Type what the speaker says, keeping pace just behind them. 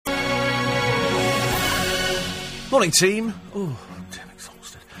Morning, team. Oh, damn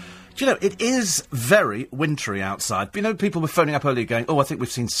exhausted. Do you know, it is very wintry outside. You know, people were phoning up earlier going, I think we've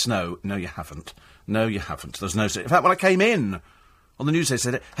seen snow. No, you haven't. No, you haven't. There's no... In fact, when I came in on the news, they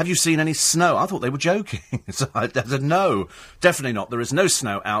said, have you seen any snow? I thought they were joking. So I said, no, definitely not. There is no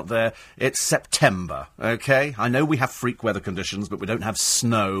snow out there. It's September, OK? I know we have freak weather conditions, but we don't have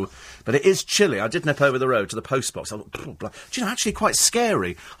snow. But it is chilly. I did nip over the road to the post box. I thought, do you know, actually quite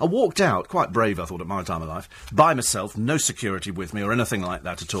scary. I walked out, quite brave, I thought, at my time of life, by myself, no security with me or anything like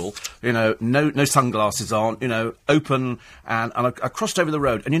that at all. You know, no sunglasses on, you know, open, and I crossed over the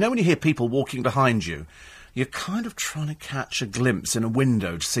road. And you know when you hear people walking behind you, you're kind of trying to catch a glimpse in a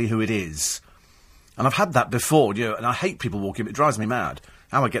window to see who it is. And I've had that before, you know, and I hate people walking, it drives me mad.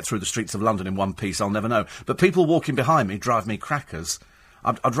 How I get through the streets of London in one piece, I'll never know. But people walking behind me drive me crackers.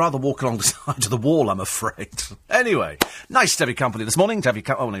 I'd rather walk along the side of the wall, I'm afraid. Anyway, nice to have your company this morning.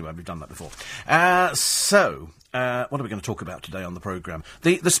 Anyway, we've done that before. What are we going to talk about today on the programme?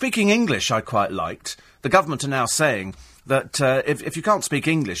 The speaking English I quite liked. The government are now saying that if you can't speak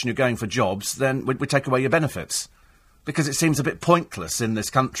English and you're going for jobs, then we take away your benefits. Because it seems a bit pointless in this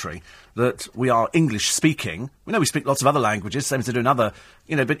country that we are English-speaking. We know we speak lots of other languages, same as they do in other...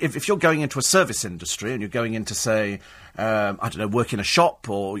 You know, but if you're going into a service industry and you're going into, say, work in a shop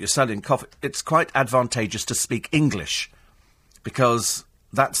or you're selling coffee, it's quite advantageous to speak English because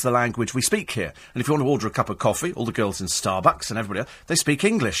that's the language we speak here. And if you want to order a cup of coffee, all the girls in Starbucks and everybody else, they speak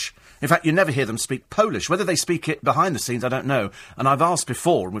English. In fact, you never hear them speak Polish. Whether they speak it behind the scenes, I don't know. And I've asked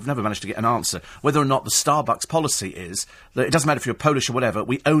before, and we've never managed to get an answer, whether or not the Starbucks policy is that it doesn't matter if you're Polish or whatever,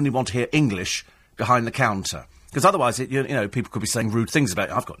 we only want to hear English behind the counter. Because otherwise, you know, people could be saying rude things about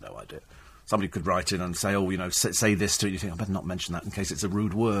it. I've got no idea. Somebody could write in and say, say this to it. You think, I better not mention that in case it's a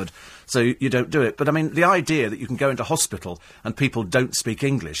rude word. So you don't do it. But, I mean, the idea that you can go into hospital and people don't speak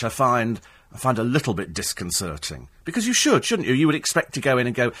English, I find a little bit disconcerting. Because you should, shouldn't you? You would expect to go in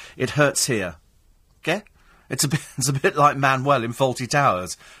and go, it hurts here. Okay? It's a bit like Manuel in Fawlty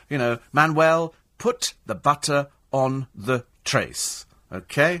Towers. You know, Manuel, put the butter on the trace.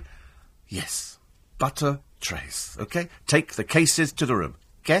 Okay? Yes. Butter trace. Okay? Take the cases to the room.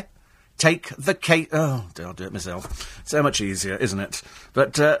 Okay? Take the case... Oh, I'll do it myself. So much easier, isn't it?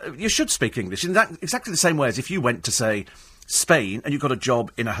 But you should speak English in exactly the same way as if you went to, say, Spain and you got a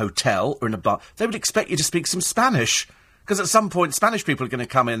job in a hotel or in a bar, they would expect you to speak some Spanish. Because at some point, Spanish people are going to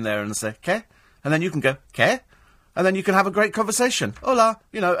come in there and say, ¿qué? And then you can go, ¿qué? And then you can have a great conversation. Hola!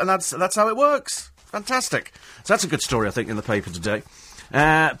 You know, and that's how it works. Fantastic. So that's a good story, I think, in the paper today.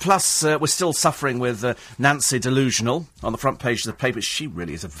 Plus, we're still suffering with Nancy Delusional on the front page of the paper. She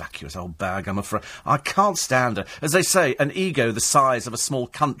really is a vacuous old bag, I'm afraid. I can't stand her. As they say, an ego the size of a small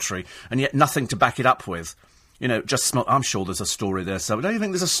country, and yet nothing to back it up with. You know, I'm sure there's a story there somewhere. Don't you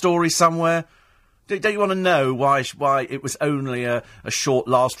think there's a story somewhere? Don't you want to know why it was only a short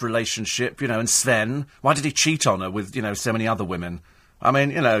last relationship, you know, and Sven? Why did he cheat on her with, you know, so many other women? I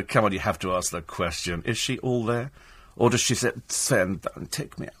mean, you know, come on, you have to ask the question. Is she all there? Or does she say, Sven,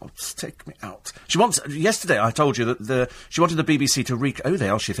 take me out? She wants... Yesterday, I told you that she wanted the BBC to Oh, they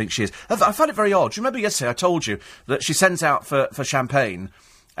are, she thinks she is. I find it very odd. Do you remember yesterday I told you that she sends out for champagne...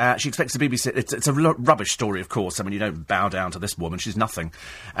 she expects the BBC... It's a rubbish story, of course. I mean, you don't bow down to this woman. She's nothing.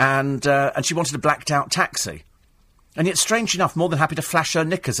 And she wanted a blacked-out taxi. And yet, strange enough, more than happy to flash her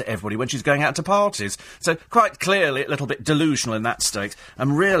knickers at everybody when she's going out to parties. So, quite clearly, a little bit delusional in that state.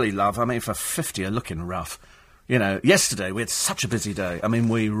 And really, love, I mean, for 50, you're looking rough. You know, yesterday, we had such a busy day. I mean,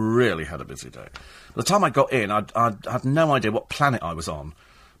 we really had a busy day. By the time I got in, I had no idea what planet I was on.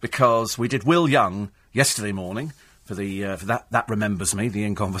 Because we did Will Young yesterday morning... For that remembers me, the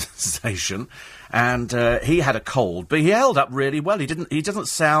In Conversation, and he had a cold, but he held up really well. He doesn't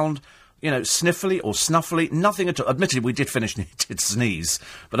sound, you know, sniffly or snuffly, nothing at all. Admittedly, we did finish and he did sneeze,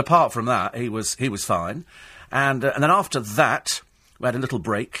 but apart from that, he was fine. And then after that, we had a little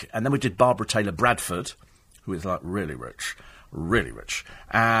break, and then we did Barbara Taylor Bradford, who is like really rich.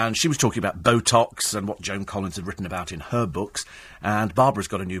 And she was talking about Botox and what Joan Collins had written about in her books. And Barbara's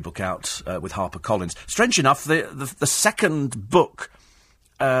got a new book out with HarperCollins. Strange enough, the second book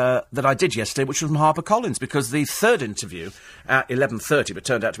that I did yesterday, which was from HarperCollins, because the third interview at 11:30, but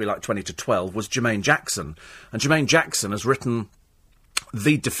turned out to be like 20 to 12, was Jermaine Jackson. And Jermaine Jackson has written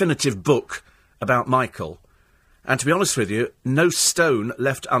the definitive book about Michael. And to be honest with you, no stone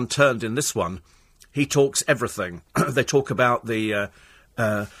left unturned in this one. He talks everything. They talk about the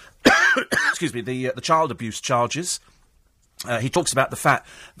child abuse charges. He talks about the fact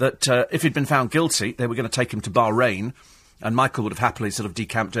that if he'd been found guilty, they were going to take him to Bahrain, and Michael would have happily sort of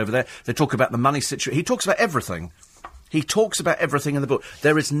decamped over there. They talk about the money situation. He talks about everything. He talks about everything in the book.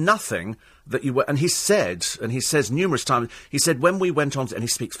 There is nothing that you... And he says numerous times, he said, when we went on... And he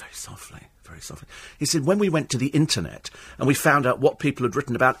speaks very softly, very softly. He said, when we went to the internet and we found out what people had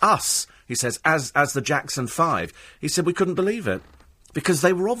written about us, he says, as the Jackson 5, he said we couldn't believe it. Because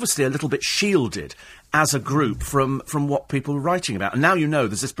they were obviously a little bit shielded as a group from what people were writing about. And now you know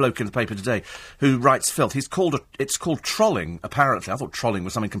there's this bloke in the paper today who writes filth. It's called trolling, apparently. I thought trolling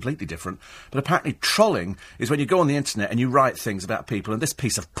was something completely different. But apparently trolling is when you go on the internet and you write things about people, and this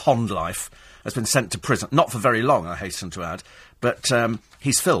piece of pond life has been sent to prison. Not for very long, I hasten to add. But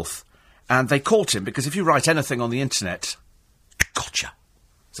he's filth. And they caught him because if you write anything on the internet, gotcha.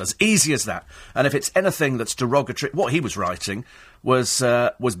 It's as easy as that. And if it's anything that's derogatory... What he was writing was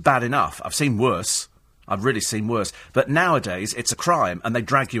bad enough. I've seen worse. I've really seen worse. But nowadays, it's a crime, and they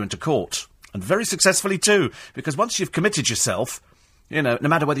drag you into court. And very successfully, too. Because once you've committed yourself, you know, no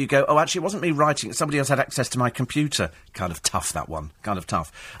matter whether you go, oh, actually, it wasn't me writing it, somebody else had access to my computer. Kind of tough, that one. Kind of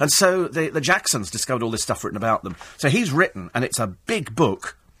tough. And so the Jacksons discovered all this stuff written about them. So he's written, and it's a big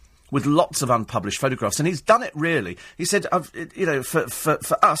book with lots of unpublished photographs, and he's done it, really. He said, you know,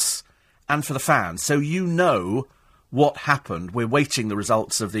 for us and for the fans, so you know what happened. We're waiting the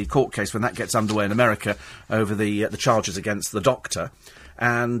results of the court case when that gets underway in America over the charges against the doctor.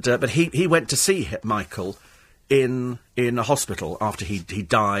 And but he went to see Michael in a hospital after he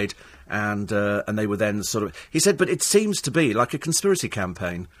died, and they were then sort of... He said, but it seems to be like a conspiracy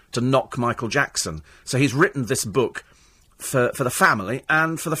campaign to knock Michael Jackson. So he's written this book for the family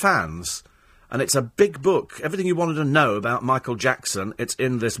and for the fans. And it's a big book. Everything you wanted to know about Michael Jackson, it's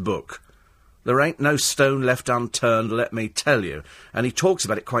in this book. There ain't no stone left unturned, let me tell you. And he talks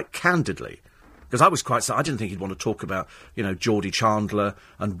about it quite candidly. Because I didn't think he'd want to talk about, you know, Geordie Chandler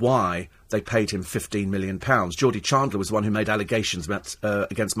and why they paid him £15 million. Geordie Chandler was the one who made allegations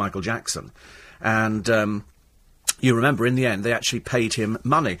against Michael Jackson. And you remember, in the end, they actually paid him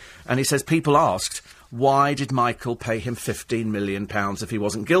money. And he says people asked, why did Michael pay him £15 million if he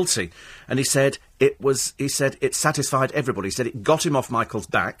wasn't guilty? And he said it satisfied everybody. He said it got him off Michael's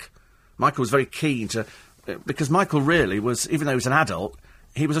back. Michael was very keen to... because Michael really was, even though he was an adult,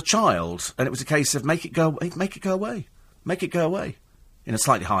 he was a child. And it was a case of make it go away. Make it go away. In a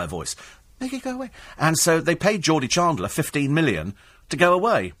slightly higher voice. Make it go away. And so they paid Geordie Chandler £15 million to go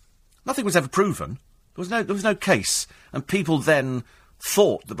away. Nothing was ever proven. There was no case. And people then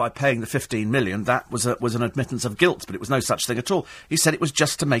thought that by paying the £15 million, that was an admittance of guilt, but it was no such thing at all. He said it was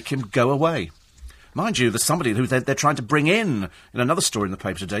just to make him go away. Mind you, there's somebody who they're trying to bring in another story in the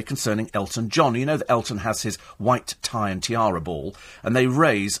paper today concerning Elton John. You know that Elton has his white tie and tiara ball, and they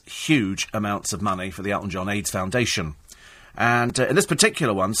raise huge amounts of money for the Elton John AIDS Foundation. And in this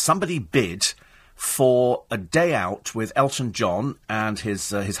particular one, somebody bid for a day out with Elton John and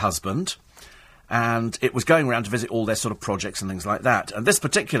his husband, and it was going around to visit all their sort of projects and things like that. And this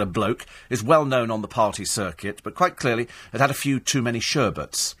particular bloke is well known on the party circuit, but quite clearly had a few too many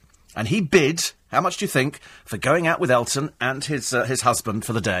sherbets. And he bid, how much do you think, for going out with Elton and his husband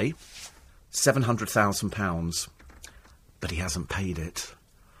for the day? £700,000. But he hasn't paid it.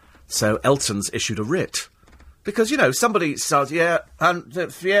 So Elton's issued a writ. Because, you know, somebody says,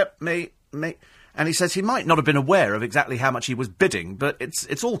 me. And he says he might not have been aware of exactly how much he was bidding, but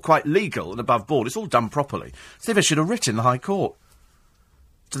it's all quite legal and above board. It's all done properly. So they've issued a writ in the High Court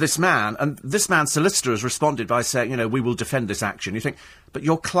to this man, and this man's solicitor has responded by saying, you know, we will defend this action. You think, but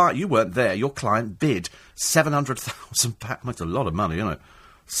your client, you weren't there, your client bid £700,000. That's a lot of money, isn't it?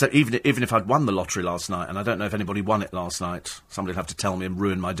 So even if I'd won the lottery last night, and I don't know if anybody won it last night, somebody'd have to tell me and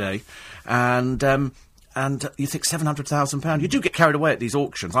ruin my day, and you think £700,000. You do get carried away at these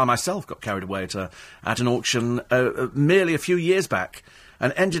auctions. I myself got carried away at an auction merely a few years back,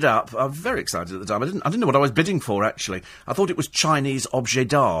 and ended up... I was very excited at the time. I didn't know what I was bidding for, actually. I thought it was Chinese objet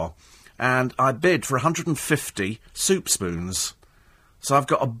d'art, and I bid for 150 soup spoons. So I've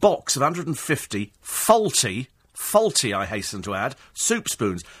got a box of 150 faulty, I hasten to add, soup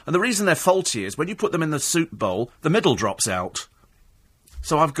spoons. And the reason they're faulty is when you put them in the soup bowl, the middle drops out.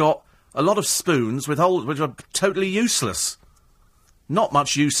 So I've got a lot of spoons which are totally useless. Not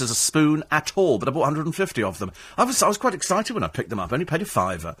much use as a spoon at all, but I bought 150 of them. I was quite excited when I picked them up. I only paid a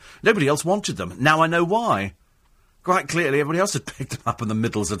 £5. Nobody else wanted them. Now I know why. Quite clearly, everybody else had picked them up and the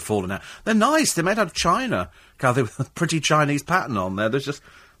middles had fallen out. They're nice. They're made out of china. God, they've a pretty Chinese pattern on there. They're just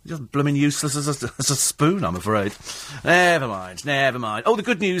blooming useless as a spoon, I'm afraid. Never mind. Oh, the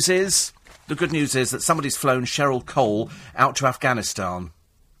good news is that somebody's flown Cheryl Cole out to Afghanistan.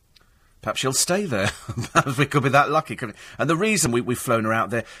 Perhaps she'll stay there. Perhaps we could be that lucky. Couldn't we? And the reason we've flown her out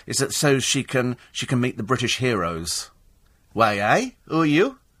there is that so she can meet the British heroes. Why, eh? Who are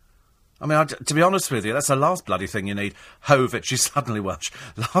you? I mean, to be honest with you, that's the last bloody thing you need. Hove it. She's suddenly Welsh.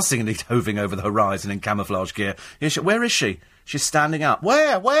 Last thing you need, hoving over the horizon in camouflage gear. Where is she? She's standing up.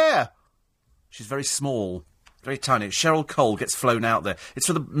 Where? She's very small. Very tiny. Cheryl Cole gets flown out there. It's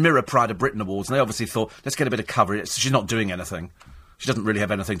for the Mirror Pride of Britain Awards, and they obviously thought, let's get a bit of cover. She's not doing anything. She doesn't really have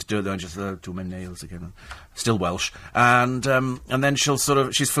anything to do with it, just do my nails again. Still Welsh. And then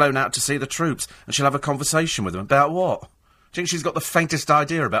she's flown out to see the troops, and she'll have a conversation with them. About what? Do you think she's got the faintest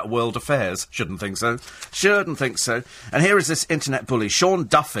idea about world affairs? Shouldn't think so. And here is this internet bully, Sean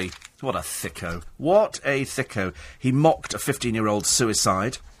Duffy. What a thicko. He mocked a 15-year-old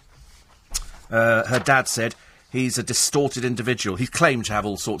suicide. Her dad said he's a distorted individual. He claimed to have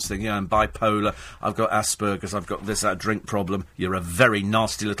all sorts of things. I'm bipolar, I've got Asperger's, I've got that drink problem. You're a very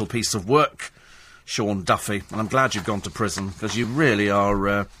nasty little piece of work, Sean Duffy. And I'm glad you've gone to prison, because you really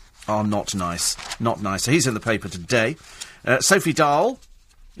are not nice. Not nice. So he's in the paper today. Sophie Dahl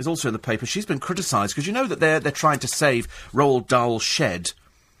is also in the paper. She's been criticised, because you know that they're trying to save Roald Dahl's shed,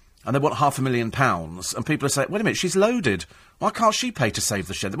 and they want £500,000, and people are saying, wait a minute, she's loaded. Why can't she pay to save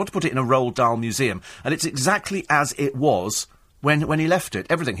the shed? They want to put it in a Roald Dahl museum, and it's exactly as it was when he left it.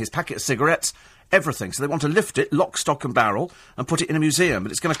 Everything, his packet of cigarettes, everything. So they want to lift it, lock, stock and barrel, and put it in a museum,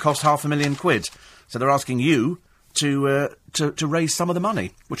 but it's going to cost £500,000. So they're asking you to raise some of the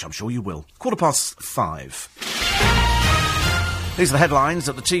money, which I'm sure you will. 5:15. These are the headlines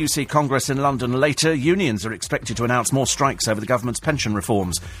at the TUC Congress in London later. Unions are expected to announce more strikes over the government's pension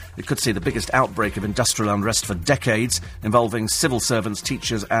reforms. It could see the biggest outbreak of industrial unrest for decades, involving civil servants,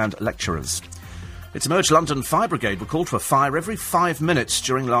 teachers and lecturers. It's emerged London Fire Brigade were called to a fire every 5 minutes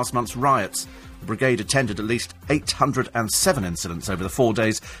during last month's riots. The brigade attended at least 807 incidents over the 4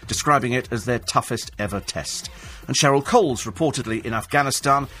 days, describing it as their toughest ever test. And Cheryl Cole's reportedly in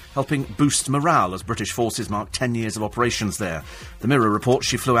Afghanistan, helping boost morale as British forces mark 10 years of operations there. The Mirror reports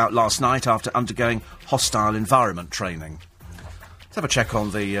she flew out last night after undergoing hostile environment training. Let's have a check on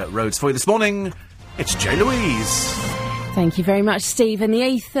the roads for you this morning. It's Jay Louise. Thank you very much, Steve. And the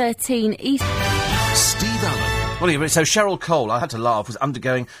A13 East... Steve Allen. Well, so Cheryl Cole, I had to laugh, was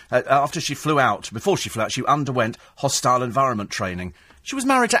undergoing, before she flew out, she underwent hostile environment training. She was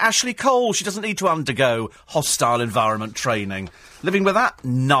married to Ashley Cole. She doesn't need to undergo hostile environment training. Living with that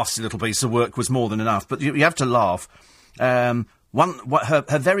nasty little piece of work was more than enough. But you have to laugh. Her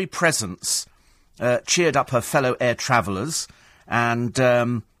very presence cheered up her fellow air travellers. And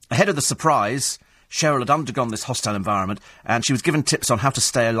ahead of the surprise, Cheryl had undergone this hostile environment, and she was given tips on how to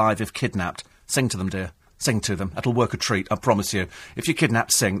stay alive if kidnapped. Sing to them, dear. Sing to them. That'll work a treat, I promise you. If you're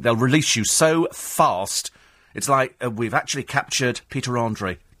kidnapped, sing. They'll release you so fast. It's like, we've actually captured Peter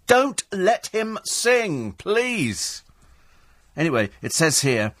Andre. Don't let him sing, please. Anyway, it says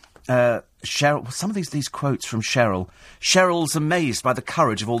here, Cheryl, some of these quotes from Cheryl. Cheryl's amazed by the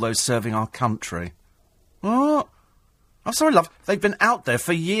courage of all those serving our country. What? I'm sorry, love. They've been out there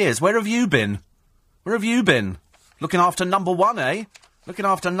for years. Where have you been? Looking after number one, eh? Looking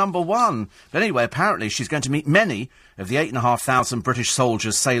after number one. But anyway, apparently she's going to meet many of the 8,500 British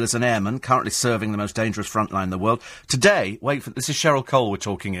soldiers, sailors and airmen currently serving the most dangerous front line in the world. Today, this is Cheryl Cole we're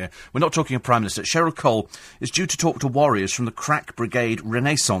talking here. We're not talking a Prime Minister. Cheryl Cole is due to talk to warriors from the Crack Brigade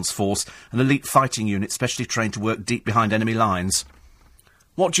Renaissance Force, an elite fighting unit specially trained to work deep behind enemy lines.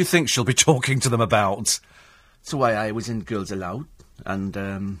 What do you think she'll be talking to them about? It's the way I was in Girls Aloud,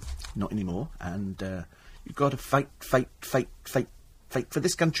 and not anymore, and you've got to fight for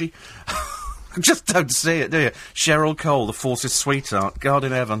this country. Just don't see it, do you? Cheryl Cole, the force's sweetheart. God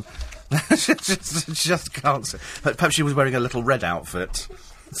in heaven. just can't see. Perhaps she was wearing a little red outfit.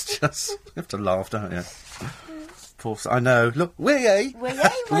 It's just... You have to laugh, don't you? Force, I know. Look, where ye,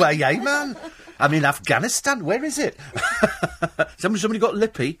 man? I'm in Afghanistan. Where is it? Somebody got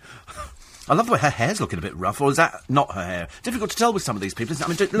lippy. I love the way her hair's looking a bit rough, or is that not her hair? Difficult to tell with some of these people, isn't it?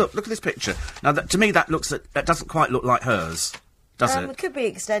 I mean, look at this picture. Now, to me, that doesn't quite look like hers. Does it? It could be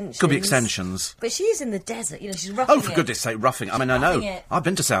extensions. Could be extensions. But she's in the desert, she's roughing it. Oh, for goodness sake, roughing it. I mean, I know. I've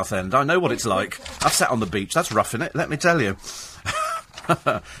been to Southend. I know what it's like. I've sat on the beach. That's roughing it, let me tell you.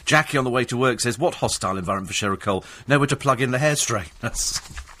 Jackie on the way to work says, what hostile environment for Cheryl Cole? Nowhere to plug in the hair straighteners.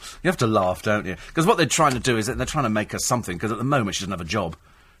 You have to laugh, don't you? Because what they're trying to do is they're trying to make her something, because at the moment she doesn't have a job.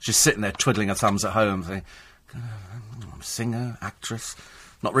 She's sitting there twiddling her thumbs at home, thinking, singer, actress...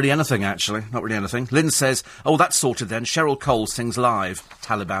 Not really anything, actually. Not really anything. Lynn says, oh, that's sorted then. Cheryl Cole sings live.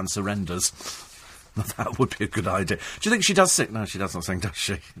 Taliban surrenders. That would be a good idea. Do you think she does sing? No, she does not sing, does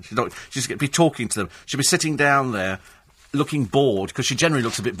she? She's going to be talking to them. She'll be sitting down there, looking bored, because she generally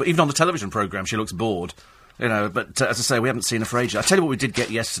looks a bit... But even on the television programme, she looks bored. But, as I say, we haven't seen her for ages. I tell you what we did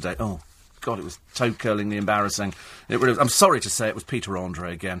get yesterday. Oh, God, it was toe-curlingly embarrassing. It really was. I'm sorry to say it was Peter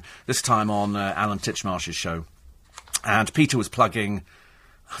Andre again, this time on Alan Titchmarsh's show. And Peter was plugging...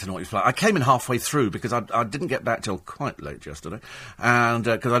 I don't know what he was plugging. I came in halfway through because I didn't get back till quite late yesterday. And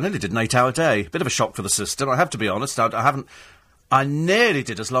because I nearly did an 8-hour day. Bit of a shock for the system, I have to be honest. I nearly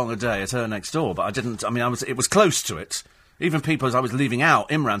did as long a day as her next door, but I didn't... I mean, it was close to it. Even people, as I was leaving out,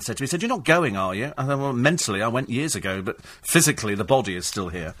 Imran said to me, he said, "You're not going, are you?" I thought, well, mentally, I went years ago, but physically, the body is still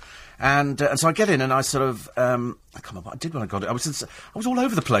here. And so I get in and I sort of... I can't remember what I did when I got in. I was all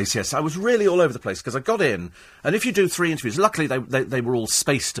over the place, yes. I was really all over the place, because I got in, and if you do 3 interviews... Luckily, they were all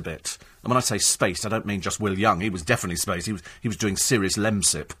spaced a bit. And when I say spaced, I don't mean just Will Young. He was definitely spaced. He was doing serious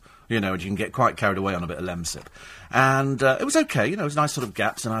lemsip. You know, and you can get quite carried away on a bit of lemsip. And it was okay, you know, it was nice sort of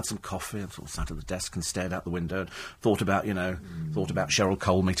gaps, and I had some coffee, and sort of sat at the desk and stared out the window and thought about Cheryl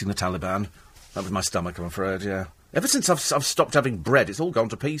Cole meeting the Taliban. That was my stomach, I'm afraid, yeah. Ever since I've stopped having bread, it's all gone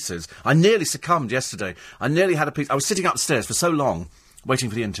to pieces. I nearly succumbed yesterday. I nearly had a piece... I was sitting upstairs for so long, waiting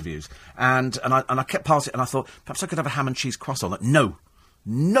for the interviews, and I kept passing it, and I thought, perhaps I could have a ham and cheese croissant.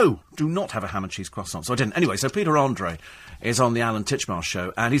 No, do not have a ham and cheese croissant. So I didn't. Anyway, so Peter Andre is on the Alan Titchmarsh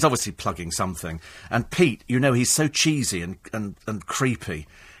show, and he's obviously plugging something. And Pete, you know, he's so cheesy and creepy.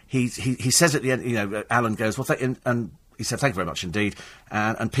 He says at the end, you know, Alan goes, well, and he said, "Thank you very much indeed."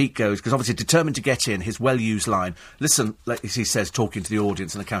 And Pete goes, because obviously determined to get in, his well-used line, "Listen," like he says, talking to the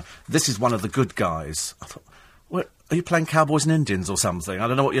audience and the camera, "this is one of the good guys." I thought, what, are you playing Cowboys and Indians or something? I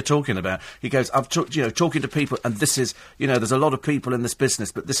don't know what you're talking about. He goes, "I'm talking to people, and this is, you know, there's a lot of people in this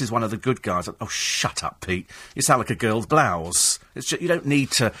business, but this is one of the good guys." Oh, shut up, Pete. You sound like a girl's blouse. It's just, you don't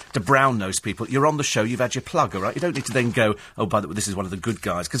need to brown nose people. You're on the show, you've had your plug, all right? You don't need to then go, "Oh, by the way, this is one of the good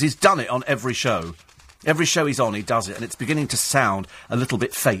guys," because he's done it on every show. Every show he's on, he does it, and it's beginning to sound a little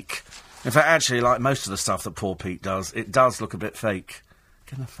bit fake. In fact, actually, like most of the stuff that poor Pete does, it does look a bit fake.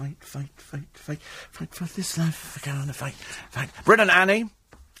 Gonna fight for this life, gonna fight. Bryn and Annie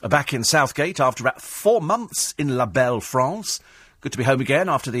are back in Southgate after about 4 months in La Belle, France. Good to be home again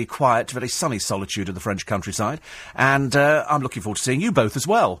after the quiet, very sunny solitude of the French countryside. And I'm looking forward to seeing you both as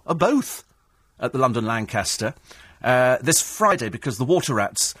well. Both at the London Lancaster this Friday, because the Water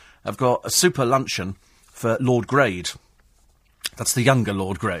Rats have got a super luncheon for Lord Grade. That's the younger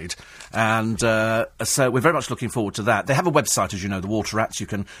Lord Grade. And so we're very much looking forward to that. They have a website, as you know, the Water Rats. You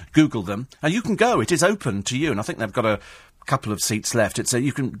can Google them. And you can go. It is open to you. And I think they've got a couple of seats left.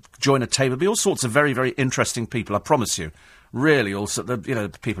 You can join a table. There'll be all sorts of very, very interesting people, I promise you. Really, also,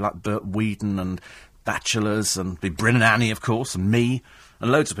 people like Bert Whedon and Bachelors, and Bryn and Annie, of course, and me,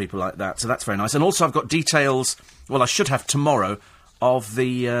 and loads of people like that. So that's very nice. And also I've got details, well, I should have tomorrow, of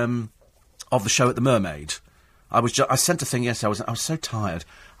the show at the Mermaid. I sent a thing yesterday. I was so tired.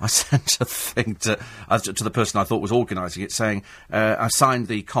 I sent a thing to the person I thought was organising it, saying I signed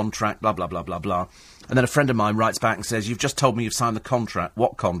the contract, blah blah blah blah blah. And then a friend of mine writes back and says, "You've just told me you've signed the contract.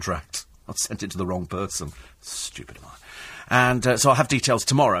 What contract?" I've sent it to the wrong person. Stupid am I. And so I'll have details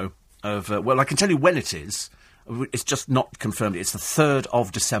tomorrow of. Well, I can tell you when it is. It's just not confirmed. It's the 3rd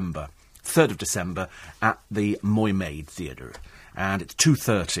of December. 3rd of December at the Moy Maid Theatre, and it's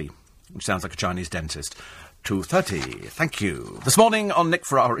 2:30, which sounds like a Chinese dentist. 2:30. Thank you. This morning on Nick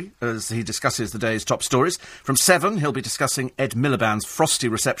Ferrari, as he discusses the day's top stories. From 7, he'll be discussing Ed Miliband's frosty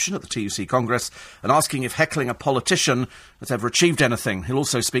reception at the TUC Congress and asking if heckling a politician has ever achieved anything. He'll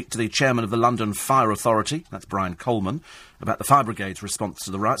also speak to the chairman of the London Fire Authority, that's Brian Coleman, about the fire brigade's response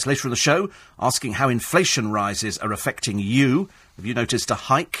to the riots. Later in the show, asking how inflation rises are affecting you. Have you noticed a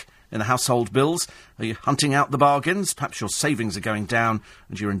hike in the household bills? Are you hunting out the bargains? Perhaps your savings are going down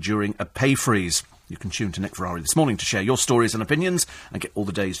and you're enduring a pay freeze. You can tune to Nick Ferrari this morning to share your stories and opinions and get all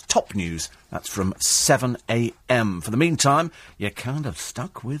the day's top news. That's from 7 a.m. For the meantime, you're kind of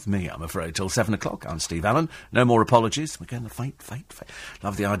stuck with me, I'm afraid, till 7 o'clock. I'm Steve Allen. No more apologies. We're going to fight.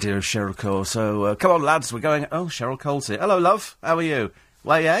 Love the idea of Cheryl Cole. So, come on, lads, we're going... Oh, Cheryl Cole's here. Hello, love. How are you?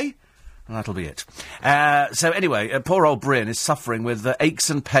 Way, eh? And that'll be it. So, anyway, poor old Bryn is suffering with aches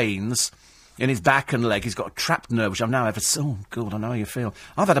and pains in his back and leg. He's got a trapped nerve, which I've now ever... Oh, God, I know how you feel.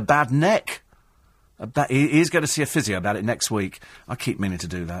 I've had a bad neck. He's going to see a physio about it next week. I keep meaning to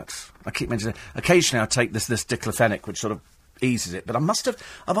do that. Occasionally I take this diclofenac, which sort of eases it, but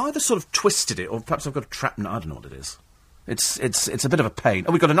I've either sort of twisted it, or perhaps I've got a trap... I don't know what it is. It's a bit of a pain.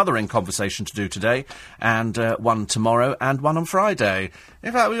 Oh, we've got another In Conversation to do today, and one tomorrow, and one on Friday.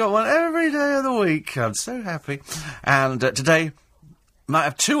 In fact, we've got one every day of the week. I'm so happy. And today... might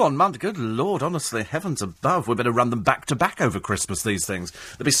have 2 on Monday. Good Lord, honestly, heavens above. We better run them back-to-back over Christmas, these things.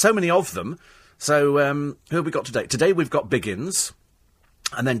 There'll be so many of them. So, who have we got today? Today we've got Biggins.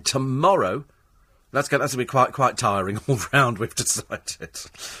 And then tomorrow, That's going to be quite tiring all round, we've decided.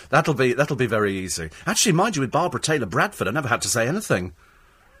 That'll be very easy. Actually, mind you, with Barbara Taylor Bradford, I never had to say anything.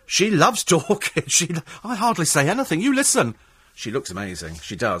 She loves talking. I hardly say anything. You listen. She looks amazing.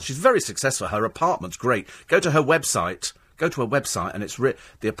 She does. She's very successful. Her apartment's great. Go to her website, and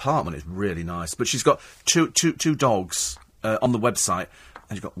the apartment is really nice. But she's got two dogs on the website,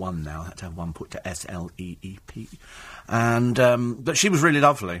 and she's got one now. I had to have one put to SLEEP. And but she was really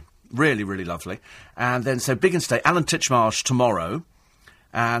lovely. Really, really lovely. And then, so Big and Stay, Alan Titchmarsh tomorrow,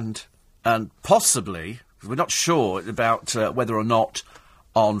 and possibly, we're not sure about whether or not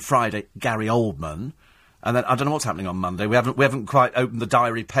on Friday, Gary Oldman. And then, I don't know what's happening on Monday. We haven't quite opened the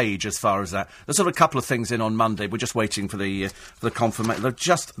diary page as far as that. There's sort of a couple of things in on Monday. We're just waiting for the confirmation.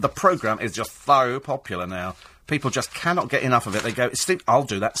 The programme is just so popular now. People just cannot get enough of it. They go, Steve, I'll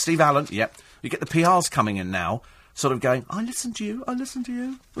do that. Steve Allen, yep. You get the PRs coming in now, sort of going, I listen to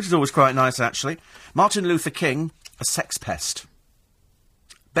you, which is always quite nice, actually. Martin Luther King, a sex pest.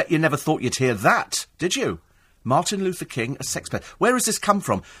 Bet you never thought you'd hear that, did you? Martin Luther King, a sex pest. Where has this come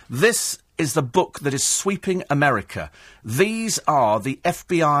from? This is the book that is sweeping America. These are the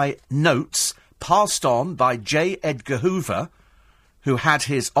FBI notes passed on by J. Edgar Hoover, who had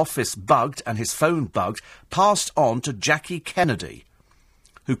his office bugged and his phone bugged, passed on to Jackie Kennedy,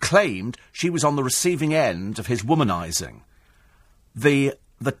 who claimed she was on the receiving end of his womanising. The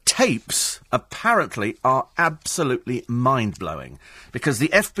tapes apparently are absolutely mind-blowing, because the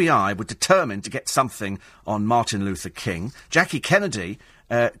FBI were determined to get something on Martin Luther King. Jackie Kennedy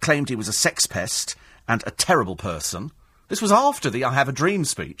claimed he was a sex pest and a terrible person. This was after the I Have a Dream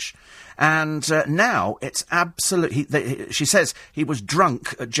speech. And now it's absolutely... She says he was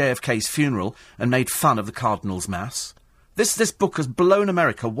drunk at JFK's funeral and made fun of the Cardinal's Mass. This book has blown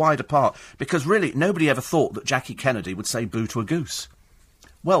America wide apart, because really nobody ever thought that Jackie Kennedy would say boo to a goose.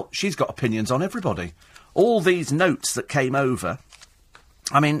 Well, she's got opinions on everybody. All these notes that came over...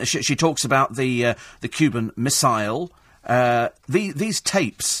 I mean, she talks about the Cuban missile. These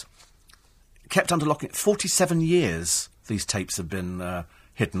tapes kept under lock. 47 years these tapes have been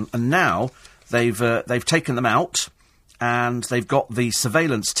hidden, and now they've taken them out, and they've got the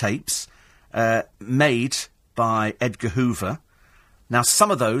surveillance tapes made by Edgar Hoover. Now,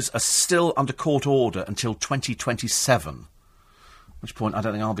 some of those are still under court order until 2027. At which point I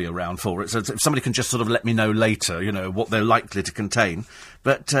don't think I'll be around for it. So if somebody can just sort of let me know later, what they're likely to contain.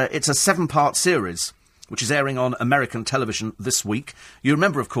 But it's a 7-part series, which is airing on American television this week. You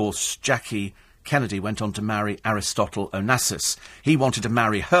remember, of course, Jackie Kennedy went on to marry Aristotle Onassis. He wanted to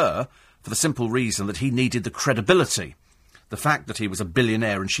marry her for the simple reason that he needed the credibility. The fact that he was a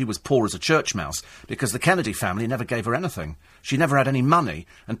billionaire and she was poor as a church mouse, because the Kennedy family never gave her anything. She never had any money,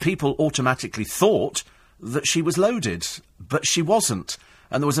 and people automatically thought that she was loaded, but she wasn't.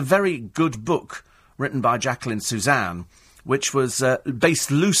 And there was a very good book written by Jacqueline Suzanne, which was based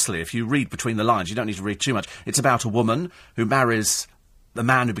loosely, if you read between the lines, you don't need to read too much. It's about a woman who marries the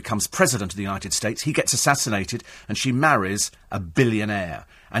man who becomes president of the United States. He gets assassinated, and she marries a billionaire.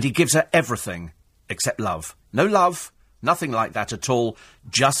 And he gives her everything except love. No love, nothing like that at all,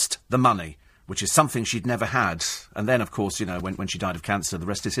 just the money, which is something she'd never had. And then, of course, when she died of cancer, the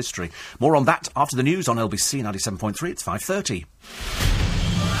rest is history. More on that after the news on LBC 97.3. It's 5:30.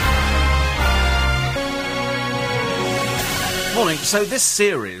 Morning. So this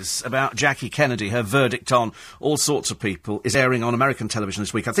series about Jackie Kennedy, her verdict on all sorts of people, is airing on American television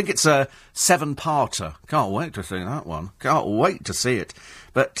this week. I think it's a 7-parter. Can't wait to see that one. Can't wait to see it.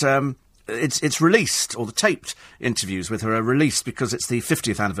 But it's released, or the taped interviews with her are released because it's the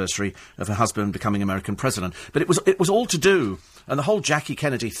 50th anniversary of her husband becoming American president. But it was all to do, and the whole Jackie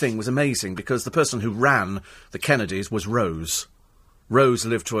Kennedy thing was amazing, because the person who ran the Kennedys was Rose. Rose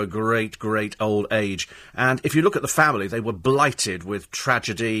lived to a great, great old age. And if you look at the family, they were blighted with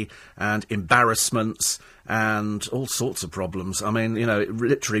tragedy and embarrassments and all sorts of problems. I mean, it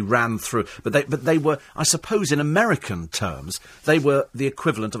literally ran through. But they were, I suppose, in American terms, they were the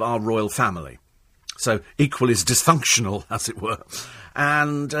equivalent of our royal family. So equally as dysfunctional, as it were.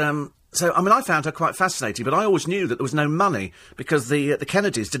 And so, I mean, I found her quite fascinating, but I always knew that there was no money, because the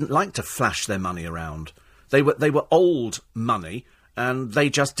Kennedys didn't like to flash their money around. They were old money, and they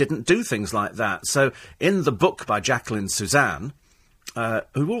just didn't do things like that. So, in the book by Jacqueline Suzanne,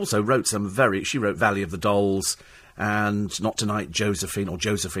 who also wrote she wrote Valley of the Dolls, and Not Tonight, Josephine,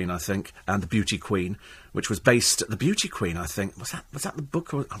 I think, and The Beauty Queen, which was based... The Beauty Queen, I think. Was that the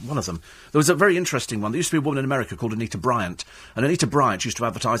book? Or one of them. There was a very interesting one. There used to be a woman in America called Anita Bryant, and Anita Bryant used to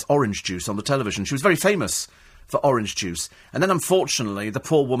advertise orange juice on the television. She was very famous for orange juice. And then, unfortunately, the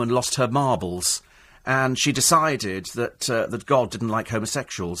poor woman lost her marbles, and she decided that God didn't like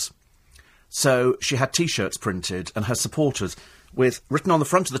homosexuals. So she had T-shirts printed, and her supporters, with written on the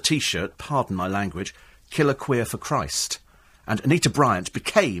front of the T-shirt, pardon my language, "Kill a queer for Christ." And Anita Bryant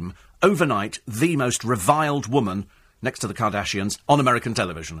became, overnight, the most reviled woman, next to the Kardashians, on American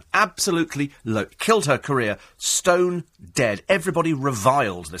television. Absolutely killed her career, stone dead. Everybody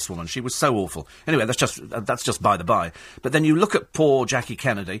reviled this woman. She was so awful. Anyway, that's just by the by. But then you look at poor Jackie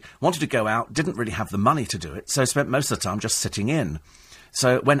Kennedy, wanted to go out, didn't really have the money to do it, so spent most of the time just sitting in.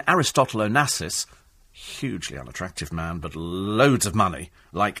 So when Aristotle Onassis, hugely unattractive man, but loads of money,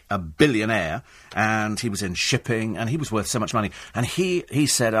 like a billionaire, and he was in shipping, and he was worth so much money, and he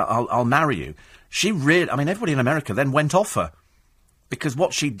said, I'll marry you. She really, I mean, everybody in America then went off her, because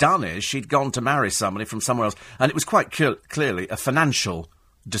what she'd done is she'd gone to marry somebody from somewhere else, and it was quite clearly a financial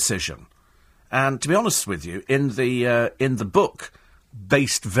decision. And to be honest with you, in the book,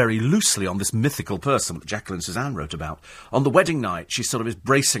 based very loosely on this mythical person that Jacqueline Suzanne wrote about, on the wedding night, she sort of is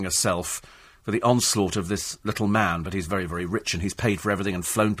bracing herself for the onslaught of this little man, but he's very, very rich, and he's paid for everything and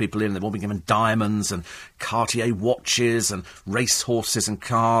flown people in. They've all been given diamonds and Cartier watches and race horses and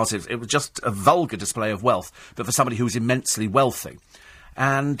cars. It was just a vulgar display of wealth, but for somebody who was immensely wealthy.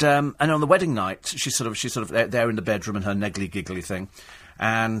 And on the wedding night, she's sort of there in the bedroom in her neggly-giggly thing,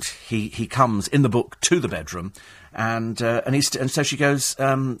 and he comes in the book to the bedroom, and so she goes,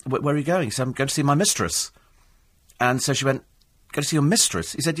 where are you going? He said, I'm going to see my mistress. And so she went, go to see your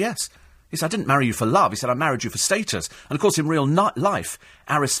mistress? He said, yes. He said, I didn't marry you for love. He said, I married you for status. And, of course, in real life,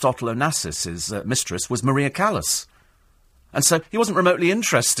 Aristotle Onassis' mistress was Maria Callas. And so he wasn't remotely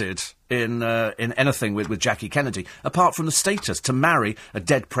interested in anything with Jackie Kennedy, apart from the status. To marry a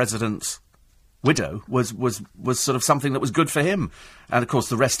dead president's widow was sort of something that was good for him. And, of course,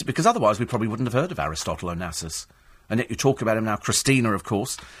 the rest, because otherwise we probably wouldn't have heard of Aristotle Onassis. And yet you talk about him now. Christina, of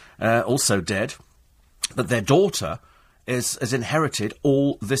course, also dead. But their daughter has inherited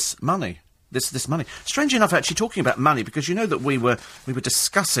all this money. This money. Strange enough, actually, talking about money, because you know that we were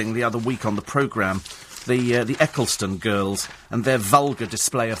discussing the other week on the programme the Eccleston girls and their vulgar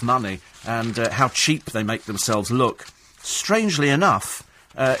display of money and how cheap they make themselves look. Strangely enough,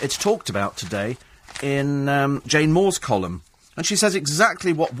 it's talked about today in Jane Moore's column, and she says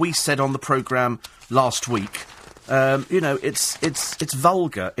exactly what we said on the programme last week. It's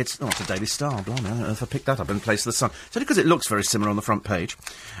vulgar. It's a Daily Star. Blimey, I don't know if I picked that up in place of the Sun. It's only because it looks very similar on the front page.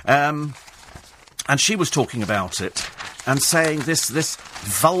 And she was talking about it and saying this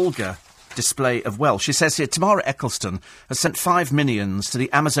vulgar display of wealth. She says here, Tamara Eccleston has sent 5 minions to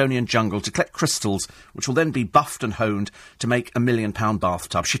the Amazonian jungle to collect crystals, which will then be buffed and honed to make a £1 million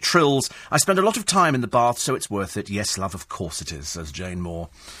bathtub. She trills, I spend a lot of time in the bath, so it's worth it. Yes, love, of course it is, says Jane Moore.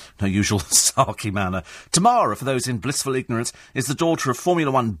 Her usual sarky manner. Tamara, for those in blissful ignorance, is the daughter of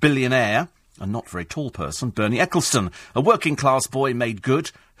Formula One billionaire, a not very tall person, Bernie Eccleston, a working-class boy made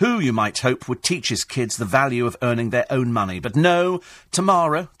good, who, you might hope, would teach his kids the value of earning their own money. But no,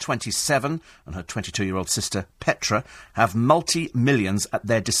 Tamara, 27, and her 22-year-old sister, Petra, have multi-millions at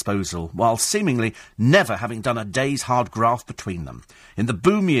their disposal, while seemingly never having done a day's hard graft between them. In the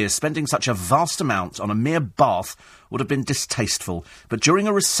boom years, spending such a vast amount on a mere bath would have been distasteful, but during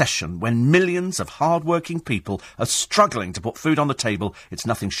a recession, when millions of hard-working people are struggling to put food on the table, it's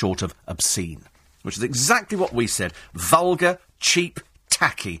nothing short of obscene. Which is exactly what we said. Vulgar, cheap,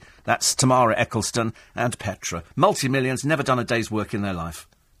 tacky. That's Tamara Eccleston and Petra. Multi-millions, never done a day's work in their life.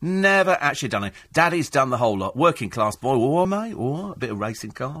 Never actually done it. Daddy's done the whole lot. Working class boy, oh, mate, oh, a bit of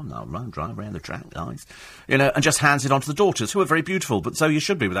racing car, no, drive around the track, nice. And just hands it on to the daughters, who are very beautiful, but so you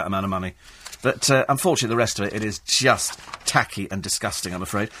should be with that amount of money. But unfortunately, the rest of it is just tacky and disgusting, I'm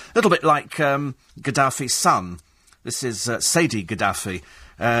afraid. A little bit like Gaddafi's son. This is Saidi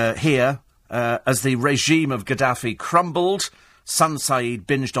Gaddafi. Here, as the regime of Gaddafi crumbled, son Said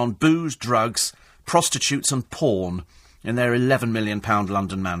binged on booze, drugs, prostitutes and porn in their £11 million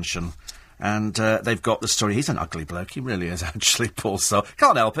London mansion. And they've got the story. He's an ugly bloke. He really is, actually, poor soul.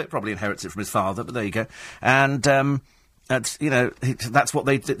 Can't help it. Probably inherits it from his father, but there you go. And that's what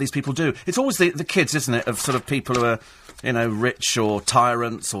these people do. It's always the kids, isn't it, of sort of people who are, rich or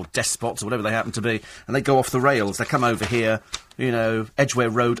tyrants or despots or whatever they happen to be, and they go off the rails. They come over here,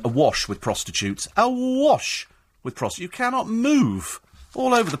 Edgware Road, awash with prostitutes. Awash with prostitutes. You cannot move.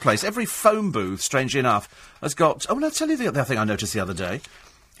 All over the place. Every phone booth, strangely enough, has got... Oh, well, I'll tell you the other thing I noticed the other day.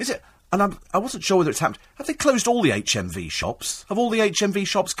 Is it... And I wasn't sure whether it's happened. Have they closed all the HMV shops? Have all the HMV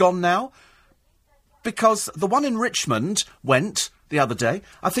shops gone now? Because the one in Richmond went the other day.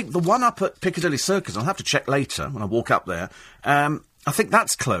 I think the one up at Piccadilly Circus, I'll have to check later when I walk up there, I think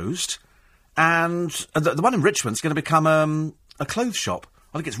that's closed. And the one in Richmond's going to become a clothes shop.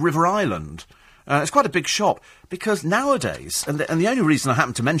 I think it's River Island. It's quite a big shop, because nowadays, and the only reason I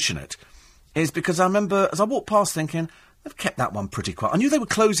happen to mention it is because I remember, as I walked past thinking, they've kept that one pretty quiet. I knew they were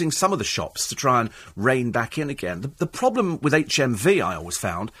closing some of the shops to try and rein back in again. The problem with HMV, I always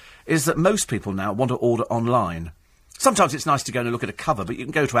found, is that most people now want to order online. Sometimes it's nice to go and look at a cover, but you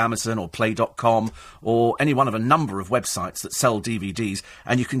can go to Amazon or Play.com or any one of a number of websites that sell DVDs,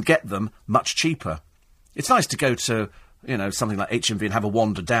 and you can get them much cheaper. It's nice to go to, something like HMV and have a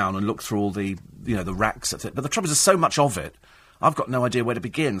wander down and look through all the, the racks of it. But the trouble is, there's so much of it, I've got no idea where to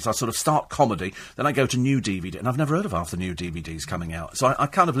begin. So I sort of start comedy, then I go to new DVD, and I've never heard of half the new DVDs coming out. So I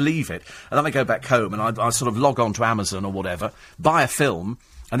kind of leave it, and then I go back home, and I sort of log on to Amazon or whatever, buy a film,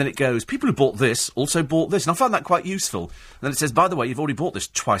 and then it goes, people who bought this also bought this. And I find that quite useful. And then it says, by the way, you've already bought this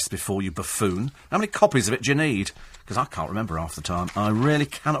twice before, you buffoon. How many copies of it do you need? Because I can't remember half the time. I really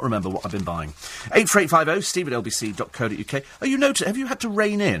cannot remember what I've been buying. 84850 steve@lbc.co.uk. Oh, have you had to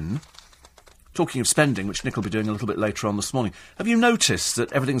rein in? Talking of spending, which Nick will be doing a little bit later on this morning, have you noticed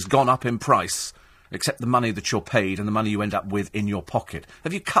that everything's gone up in price, except the money that you're paid and the money you end up with in your pocket?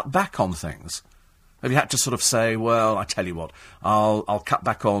 Have you cut back on things? Have you had to sort of say, well, I tell you what, I'll cut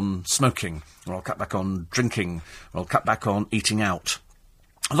back on smoking, or I'll cut back on drinking, or I'll cut back on eating out?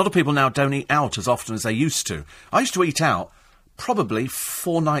 A lot of people now don't eat out as often as they used to. I used to eat out probably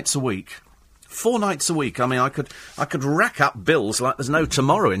 4 nights a week. 4 nights a week. I mean, I could rack up bills like there's no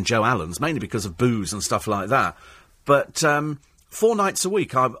tomorrow in Joe Allen's, mainly because of booze and stuff like that. But 4 nights a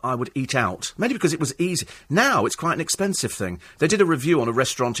week I would eat out, mainly because it was easy. Now it's quite an expensive thing. They did a review on a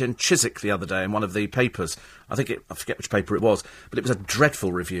restaurant in Chiswick the other day in one of the papers. I forget which paper it was, but it was a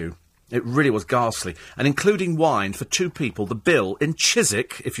dreadful review. It really was ghastly. And including wine for 2 people, the bill in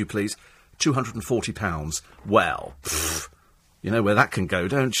Chiswick, if you please, £240. Well, you know where that can go,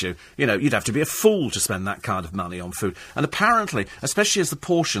 don't you? You'd have to be a fool to spend that kind of money on food. And apparently, especially as the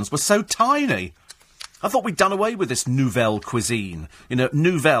portions were so tiny, I thought we'd done away with this nouvelle cuisine.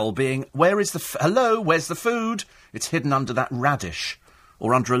 Nouvelle being, where's the food? It's hidden under that radish.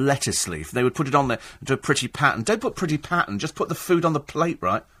 Or under a lettuce leaf. They would put it on there into a pretty pattern. Don't put pretty pattern, just put the food on the plate,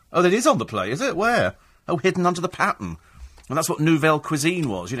 right? Oh, it is on the plate, is it? Where? Oh, hidden under the pattern. And that's what nouvelle cuisine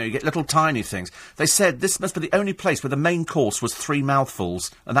was. You get little tiny things. They said this must be the only place where the main course was 3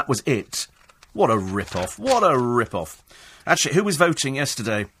 mouthfuls, and that was it. What a rip-off. What a rip-off. Actually, who was voting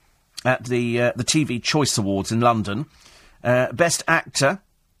yesterday at the TV Choice Awards in London? Best actor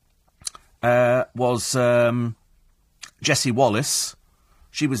was Jessie Wallace.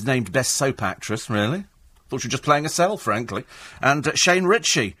 She was named Best Soap Actress, really. Thought she was just playing herself, frankly. And Shane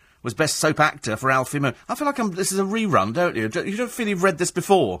Ritchie was Best Soap Actor for Alfie Moon. I feel like this is a rerun, don't you? You don't feel you've read this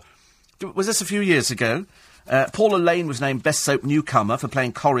before? Was this a few years ago? Paula Lane was named Best Soap Newcomer for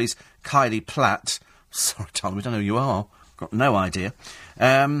playing Corrie's Kylie Platt. Sorry, Tom, we don't know who you are. Got no idea.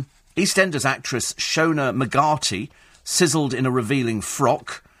 EastEnders actress Shona McGarty sizzled in a revealing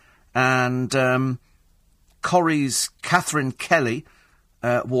frock. And Corrie's Catherine Kelly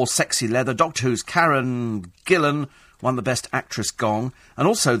wore sexy leather. Doctor Who's Karen Gillan won the Best Actress gong. And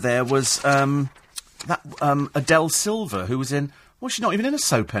also there was Adele Silver, who was in... Well, she's not even in a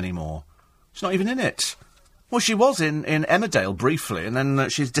soap anymore. She's not even in it. Well, she was in Emmerdale briefly, and then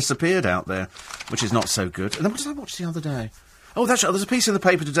she's disappeared out there, which is not so good. And then what did I watch the other day? Oh, that's right, there's a piece in the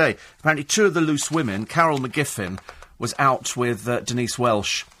paper today. Apparently 2 of the loose women, Carol McGiffin, was out with Denise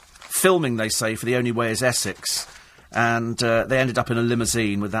Welsh, filming, they say, for The Only Way is Essex. And they ended up in a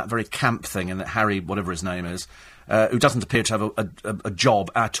limousine with that very camp thing, and that Harry, whatever his name is, who doesn't appear to have a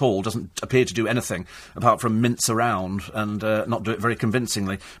job at all, doesn't appear to do anything apart from mince around and not do it very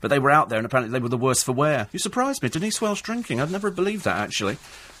convincingly. But they were out there, and apparently they were the worse for wear. You surprised me. Denise Welsh drinking. I'd never believed that, actually.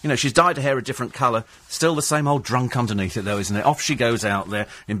 She's dyed her hair a different colour. Still the same old drunk underneath it, though, isn't it? Off she goes out there,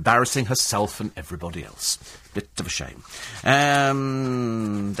 embarrassing herself and everybody else. Bit of a shame.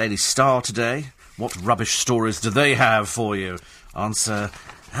 Daily Star today. What rubbish stories do they have for you? Answer...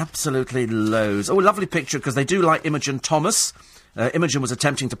 absolutely loads. Oh, a lovely picture, because they do like Imogen Thomas. Imogen was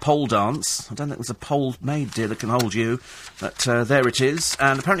attempting to pole dance. I don't think there's a pole made, dear, that can hold you. But there it is.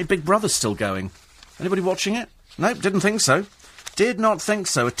 And apparently Big Brother's still going. Anybody watching it? No, didn't think so. Did not think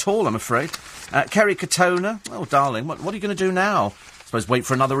so at all, I'm afraid. Kerry Katona. Oh, darling, what are you going to do now? I suppose wait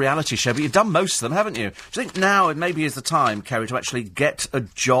for another reality show. But you've done most of them, haven't you? Do you think now it maybe is the time, Kerry, to actually get a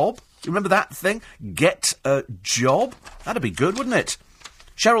job? You remember that thing? Get a job? That'd be good, wouldn't it?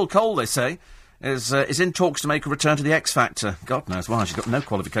 Cheryl Cole, they say, is in talks to make a return to the X Factor. God knows why. She's got no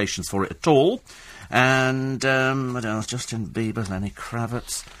qualifications for it at all. And, what else? Justin Bieber, Lenny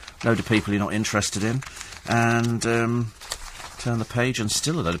Kravitz. Load of people you're not interested in. And, turn the page, and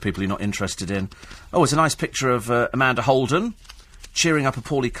still a load of people you're not interested in. Oh, it's a nice picture of Amanda Holden cheering up a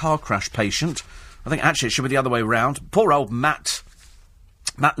poorly car crash patient. I think, actually, it should be the other way round. Poor old Matt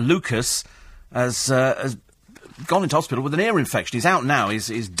Matt Lucas has gone into hospital with an ear infection. He's out now,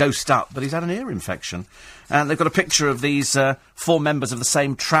 he's dosed up, but he's had an ear infection. And they've got a picture of these 4 members of the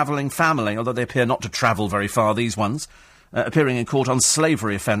same travelling family, although they appear not to travel very far, these ones, appearing in court on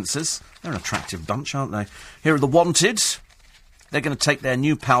slavery offences. They're an attractive bunch, aren't they? Here are the Wanted. They're going to take their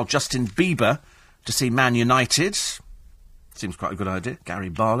new pal Justin Bieber to see Man United. Seems quite a good idea. Gary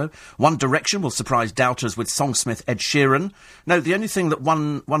Barlow. One Direction will surprise doubters with songsmith Ed Sheeran. No, the only thing that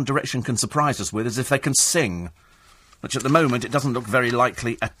One Direction can surprise us with is if they can sing, which at the moment it doesn't look very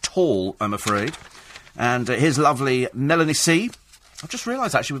likely at all, I'm afraid. And here's lovely Melanie C. I've just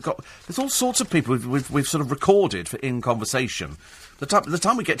realised, actually, there's all sorts of people we've sort of recorded for In Conversation. The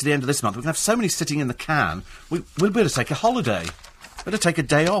time we get to the end of this month, we're going to have so many sitting in the can, we'll be able to take a holiday. Better take a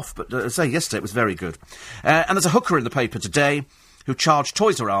day off, but as I say, yesterday it was very good. And there's a hooker in the paper today who charged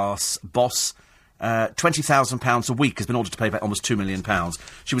Toys R Us boss £20,000 a week, has been ordered to pay back almost £2 million.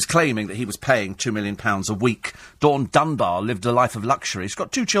 She was claiming that he was paying £2 million a week. Dawn Dunbar lived a life of luxury. She's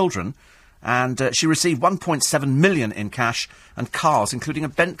got 2 children, and she received £1.7 million in cash and cars, including a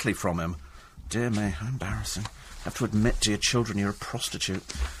Bentley from him. Dear me, how embarrassing. You have to admit to your children you're a prostitute.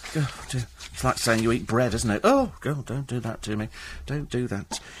 Oh, dear. It's like saying you eat bread, isn't it? Oh, God, don't do that to me. Don't do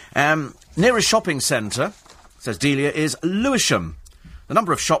that. Nearest shopping centre, says Delia, is Lewisham. The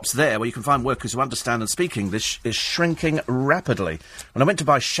number of shops there where you can find workers who understand and speak English is shrinking rapidly. When I went to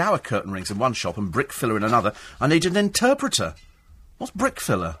buy shower curtain rings in one shop and brick filler in another, I needed an interpreter. What's brick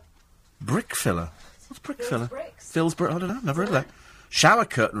filler? Brick filler? What's brick filler? Phil's brick. I don't know, never heard of that. Shower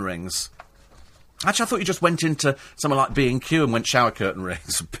curtain rings. Actually, I thought you just went into somewhere like B&Q and went shower curtain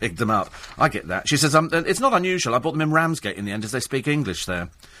rings and picked them up. I get that. She says, it's not unusual. I bought them in Ramsgate in the end, as they speak English there.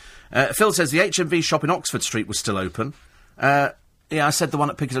 Phil says the HMV shop in Oxford Street was still open. Yeah, I said the one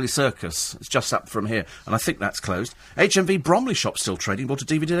at Piccadilly Circus. It's just up from here, and I think that's closed. HMV Bromley shop still trading. Bought a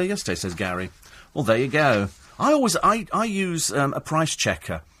DVD there yesterday, says Gary. Well, there you go. I use a price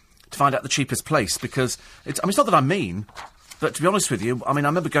checker to find out the cheapest place, because it's not that I mean... But to be honest with you, I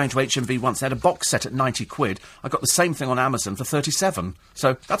remember going to HMV once. They had a box set at 90 quid. I got the same thing on Amazon for 37.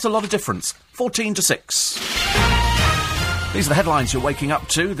 So that's a lot of difference. 14 to 6. These are the headlines you're waking up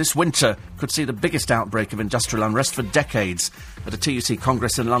to. This winter could see the biggest outbreak of industrial unrest for decades. At a TUC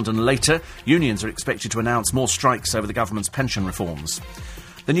Congress in London later, unions are expected to announce more strikes over the government's pension reforms.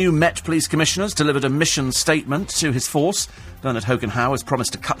 The new Met Police Commissioner's delivered a mission statement to his force. Bernard Hogan-Howe has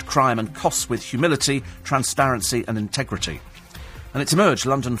promised to cut crime and costs with humility, transparency and integrity. And it's emerged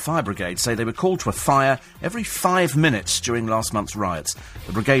London Fire Brigade say they were called to a fire every 5 minutes during last month's riots.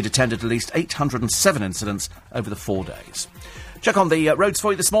 The brigade attended at least 807 incidents over the 4 days. Check on the roads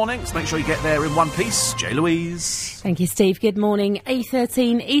for you this morning, so make sure you get there in one piece. J. Louise. Thank you, Steve. Good morning.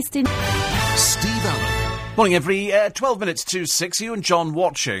 A13 Eastern... Steve Allen. Morning, every 12 minutes to 6. You and John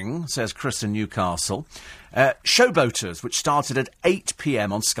watching, says Chris in Newcastle. Showboaters, which started at 8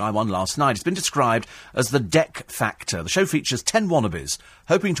 p.m. on Sky One last night, has been described as the Deck Factor. The show features 10 wannabes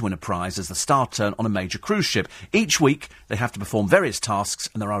hoping to win a prize as the star turn on a major cruise ship. Each week, they have to perform various tasks,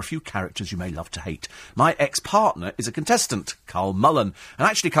 and there are a few characters you may love to hate. My ex-partner is a contestant, Carl Mullen, and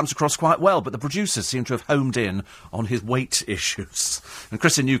actually comes across quite well, but the producers seem to have homed in on his weight issues. And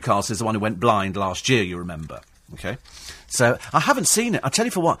Chris in Newcastle is the one who went blind last year, you remember. OK? So, I haven't seen it. I tell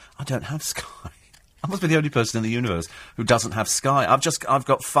you for what, I don't have Sky. I must be the only person in the universe who doesn't have Sky. I've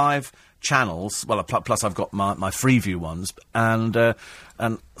got 5 channels, well, plus I've got my Freeview ones, and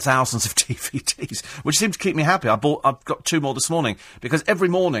thousands of DVDs, which seem to keep me happy. I've got 2 more this morning, because every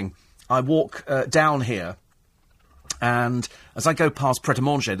morning I walk down here, and as I go past Pret a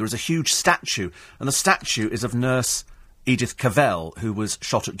Manger, there is a huge statue, and the statue is of Nurse Edith Cavell, who was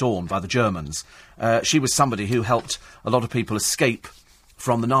shot at dawn by the Germans. She was somebody who helped a lot of people escape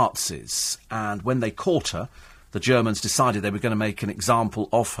from the Nazis, and when they caught her, the Germans decided they were going to make an example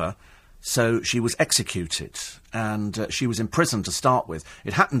of her, so she was executed, and she was imprisoned to start with.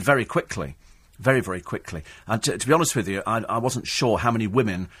 It happened very quickly, very, very quickly. And to be honest with you, I wasn't sure how many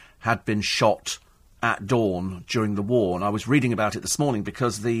women had been shot at dawn during the war, and I was reading about it this morning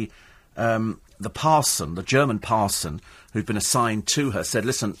because the parson, the German parson, who'd been assigned to her, said,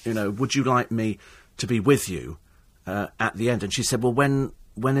 listen, would you like me to be with you at the end? And she said, well,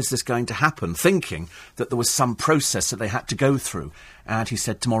 when is this going to happen? Thinking that there was some process that they had to go through. And he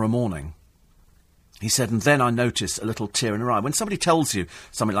said, tomorrow morning. He said, and then I noticed a little tear in her eye. When somebody tells you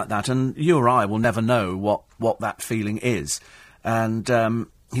something like that, and you or I will never know what that feeling is. And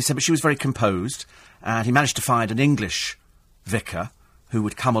he said, but she was very composed, and he managed to find an English vicar who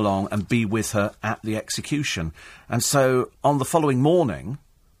would come along and be with her at the execution. And so on the following morning,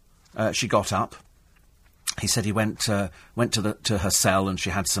 she got up, he said he went to her cell and she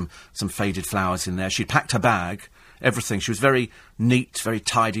had some faded flowers in there. She'd packed her bag, everything. She was very neat, very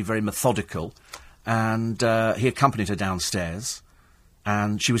tidy, very methodical. And he accompanied her downstairs.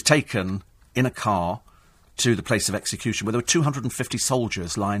 And she was taken in a car to the place of execution, where there were 250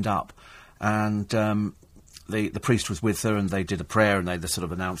 soldiers lined up. And the priest was with her, and they did a prayer, and they sort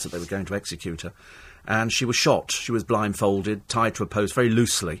of announced that they were going to execute her. And she was shot. She was blindfolded, tied to a post very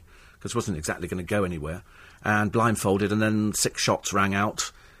loosely, because wasn't exactly going to go anywhere, and blindfolded, and then 6 shots rang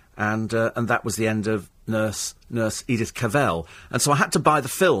out, and that was the end of Nurse Edith Cavell. And so I had to buy the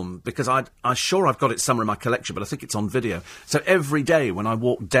film, because I'm sure I've got it somewhere in my collection, but I think it's on video. So every day when I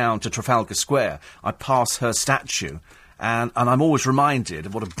walk down to Trafalgar Square, I pass her statue, and I'm always reminded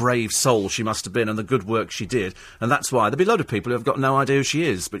of what a brave soul she must have been and the good work she did. And that's why there'll be a load of people who have got no idea who she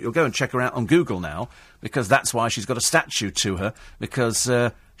is, but you'll go and check her out on Google now, because that's why she's got a statue to her, because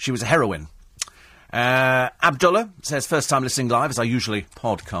she was a heroine. Abdullah says, first time listening live, as I usually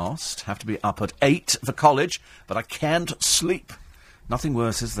podcast. Have to be up at 8 for college, but I can't sleep. Nothing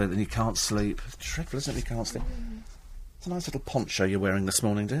worse, is there, than you can't sleep. It's dreadful, isn't it, you can't sleep? It's a nice little poncho you're wearing this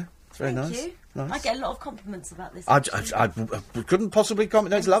morning, dear. It's very Thank nice. you. Nice. I get a lot of compliments about this. I couldn't possibly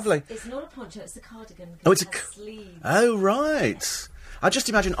comment. No, it's lovely. It's not a poncho, it's a cardigan. Oh, it's a sleeve. Oh, right. I just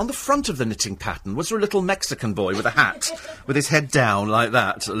imagine on the front of the knitting pattern, was there a little Mexican boy with a hat, with his head down like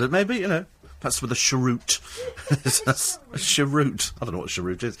that? Maybe, you know, perhaps with a cheroot. A cheroot. I don't know what a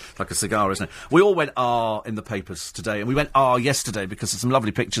cheroot is. It's like a cigar, isn't it? We all went in the papers today, and we went yesterday because there's some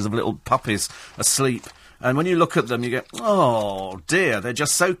lovely pictures of little puppies asleep. And when you look at them, you go, oh, dear, they're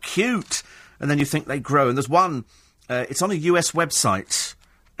just so cute. And then you think they grow. And there's one, it's on a US website.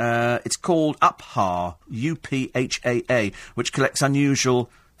 It's called UPHA, UPHAA, which collects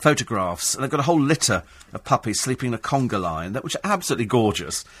unusual photographs. And they've got a whole litter of puppies sleeping in a conga line, which are absolutely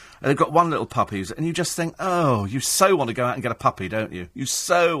gorgeous. And they've got one little puppy, and you just think, oh, you so want to go out and get a puppy, don't you? You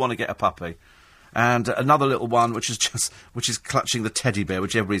so want to get a puppy. And another little one, which is clutching the teddy bear,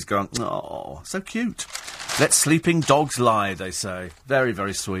 which everybody's gone, oh, so cute. Let sleeping dogs lie, they say. Very,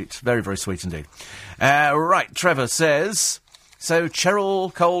 very sweet. Very, very sweet indeed. Right, Trevor says, so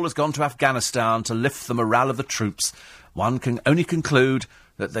Cheryl Cole has gone to Afghanistan to lift the morale of the troops. One can only conclude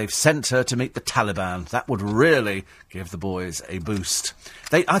that they've sent her to meet the Taliban. That would really give the boys a boost.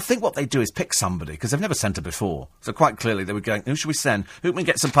 I think what they do is pick somebody, because they've never sent her before. So quite clearly they were going, who should we send? Who can we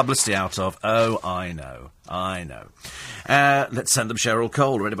get some publicity out of? Oh, I know. Let's send them Cheryl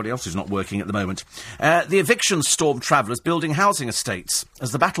Cole or anybody else who's not working at the moment. The eviction storm travellers building housing estates.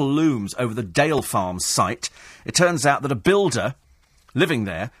 As the battle looms over the Dale Farms site, it turns out that a builder living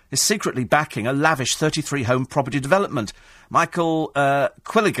there is secretly backing a lavish 33-home property development. Michael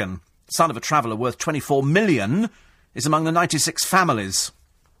Quilligan, son of a traveller worth $24 million, is among the 96 families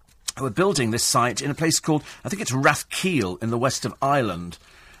who are building this site in a place called, I think it's Rathkeil in the west of Ireland.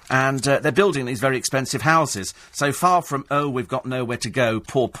 And they're building these very expensive houses. So far from, oh, we've got nowhere to go,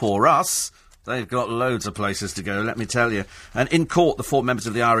 poor us, they've got loads of places to go, let me tell you. And in court, the 4 members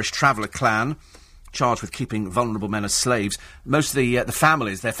of the Irish Traveller clan, charged with keeping vulnerable men as slaves. Most of their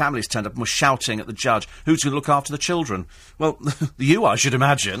families turned up and were shouting at the judge, who's going to look after the children? Well, you, I should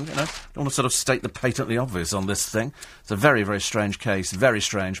imagine. You know, don't want to sort of state the patently obvious on this thing. It's a very, very strange case. Very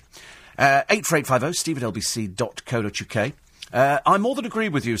strange. 84850, steve@lbc.co.uk. I more than agree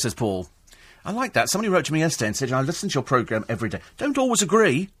with you, says Paul. I like that. Somebody wrote to me yesterday and said, I listen to your programme every day. Don't always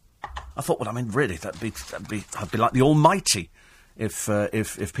agree. I thought, well, I mean, really, I'd be like the Almighty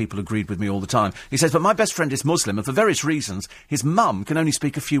if people agreed with me all the time. He says, but my best friend is Muslim, and for various reasons, his mum can only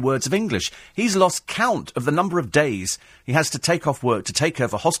speak a few words of English. He's lost count of the number of days he has to take off work to take her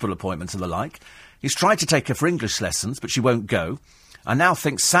for hospital appointments and the like. He's tried to take her for English lessons, but she won't go. I now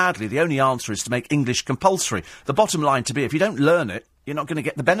think, sadly, the only answer is to make English compulsory. The bottom line to be, if you don't learn it, you're not going to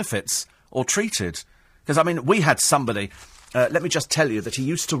get the benefits or treated. Because, I mean, we had somebody, let me just tell you that he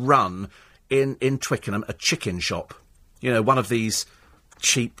used to run in Twickenham a chicken shop. You know, one of these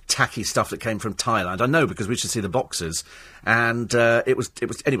cheap, tacky stuff that came from Thailand. I know, because we used to see the boxes. And it was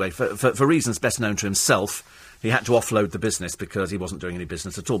anyway, for reasons best known to himself, he had to offload the business because he wasn't doing any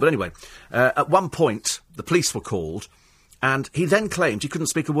business at all. But anyway, at one point, the police were called, and he then claimed he couldn't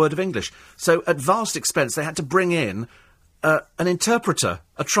speak a word of English. So, at vast expense, they had to bring in an interpreter,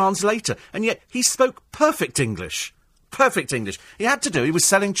 a translator, and yet he spoke perfect English. Perfect English. He had to do. He was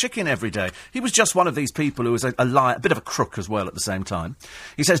selling chicken every day. He was just one of these people who was a liar, a bit of a crook as well at the same time.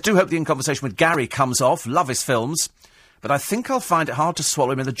 He says, do hope the In Conversation with Gary comes off. Love his films. But I think I'll find it hard to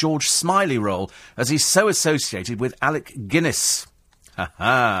swallow him in the George Smiley role, as he's so associated with Alec Guinness. Ha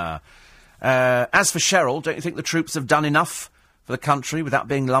ha. As for Cheryl, don't you think the troops have done enough for the country without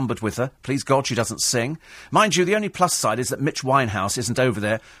being lumbered with her. Please God she doesn't sing. Mind you, the only plus side is that Mitch Winehouse isn't over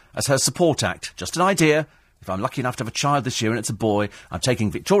there as her support act. Just an idea. If I'm lucky enough to have a child this year and it's a boy, I'm taking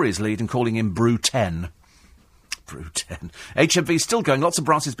Victoria's lead and calling him Brew 10. Brew 10. HMV still going. Lots of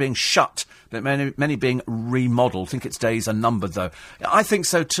branches being shut, but many being remodelled. Think its days are numbered, though. I think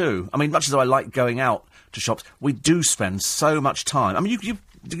so, too. I mean, much as I like going out to shops, we do spend so much time. I mean, you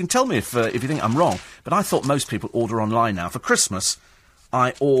can tell me if you think I'm wrong, but I thought most people order online now. For Christmas,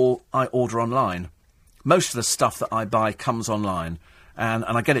 I order online. Most of the stuff that I buy comes online, and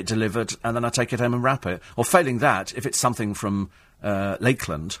I get it delivered, and then I take it home and wrap it. Or failing that, if it's something from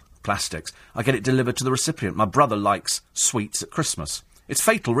Lakeland Plastics, I get it delivered to the recipient. My brother likes sweets at Christmas. It's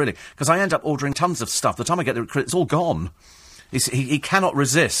fatal, really, because I end up ordering tons of stuff. The time I get there, it's all gone. He cannot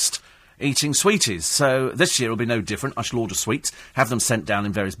resist eating sweeties. So this year will be no different. I shall order sweets, have them sent down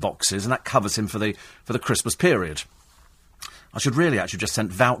in various boxes, and that covers him for the Christmas period. I should really actually just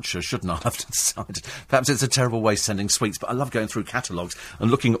send vouchers, shouldn't I? I've decided. Perhaps it's a terrible way sending sweets, but I love going through catalogues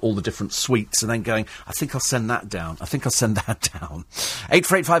and looking at all the different sweets and then going, I think I'll send that down.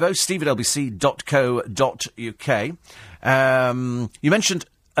 84850 steve@lbc.co.uk. You mentioned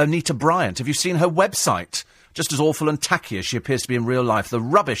Anita Bryant. Have you seen her website? Just as awful and tacky as she appears to be in real life. The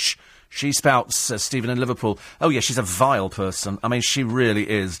rubbish she spouts, says Stephen in Liverpool. Oh, yeah, she's a vile person. I mean, she really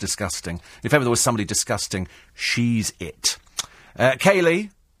is disgusting. If ever there was somebody disgusting, she's it. Kaylee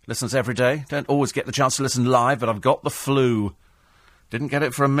listens every day. Don't always get the chance to listen live, but I've got the flu. Didn't get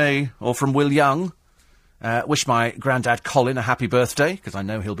it from me or from Will Young. Wish my granddad Colin a happy birthday, because I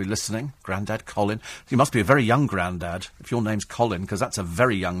know he'll be listening. Granddad Colin. You must be a very young granddad, if your name's Colin, because that's a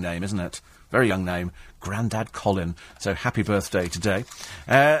very young name, isn't it? Very young name. Grandad Colin. So happy birthday today.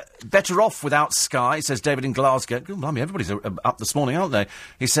 Better off without Sky, says David in Glasgow. Oh, blimey, everybody's up this morning, aren't they?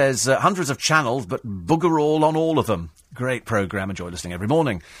 He says, hundreds of channels, but bugger all on all of them. Great programme. Enjoy listening every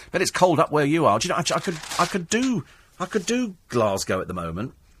morning. Bet it's cold up where you are. Do you know, I could do Glasgow at the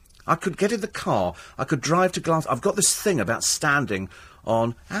moment. I could get in the car. I could drive to Glasgow. I've got this thing about standing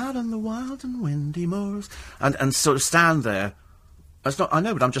on out on the wild and windy moors and sort of stand there. That's not, I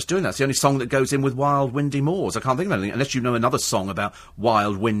know, but I'm just doing that. It's the only song that goes in with Wild Windy Moors. I can't think of anything, unless you know another song about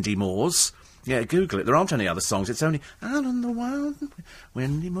Wild Windy Moors. Yeah, Google it. There aren't any other songs. It's only out on the wild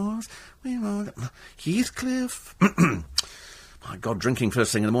windy moors, we rode Heathcliff. My God, drinking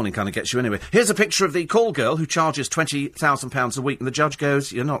first thing in the morning kind of gets you anyway. Here's a picture of the call girl who charges £20,000 a week, and the judge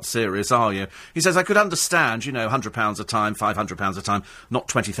goes, you're not serious, are you? He says, I could understand, you know, £100 a time, £500 a time, not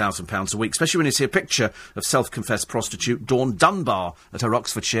 £20,000 a week, especially when you see a picture of self-confessed prostitute Dawn Dunbar at her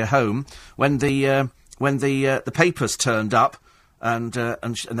Oxfordshire home, when the papers turned up, and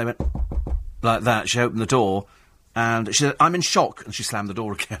they went like that. She opened the door, and she said, I'm in shock, and she slammed the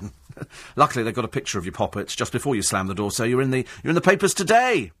door again. Luckily, they got a picture of your poppets just before you slammed the door, so you're in the papers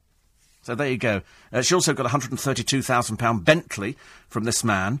today. So there you go. She also got a £132,000 Bentley from this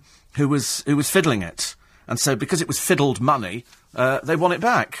man who was fiddling it, and so because it was fiddled money, they want it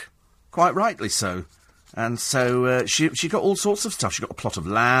back, quite rightly so. And so she got all sorts of stuff. She got a plot of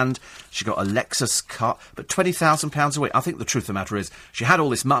land, she got a Lexus car, but £20,000 a week. I think the truth of the matter is she had all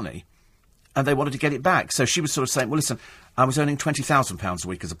this money, and they wanted to get it back. So she was sort of saying, well, listen, I was earning £20,000 a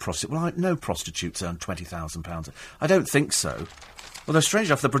week as a prostitute. Well, no prostitutes earn £20,000. I don't think so. Although, strange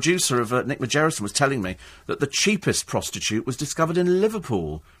enough, the producer of Nick Majerison was telling me that the cheapest prostitute was discovered in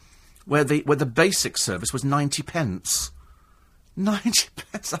Liverpool, where the basic service was 90 pence. 90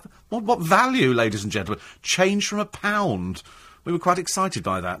 pence? What value, ladies and gentlemen? Change from £1. We were quite excited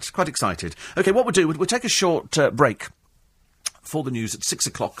by that. Quite excited. OK, what we'll do, we'll take a short break for the news at 6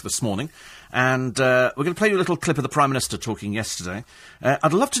 o'clock this morning, and we're going to play you a little clip of the Prime Minister talking yesterday.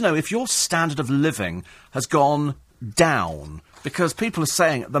 I'd love to know if your standard of living has gone down, because people are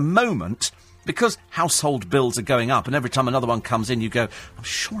saying at the moment, because household bills are going up, and every time another one comes in you go, I'm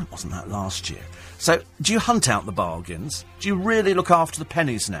sure it wasn't that last year. So, do you hunt out the bargains? Do you really look after the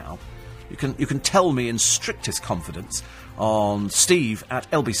pennies now? You can tell me in strictest confidence on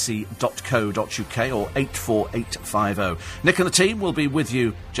steve@lbc.co.uk or 84850. Nick and the team will be with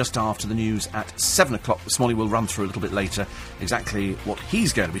you just after the news at 7 o'clock this morning. We'll run through a little bit later exactly what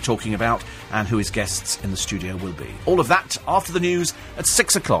he's going to be talking about and who his guests in the studio will be. All of that after the news at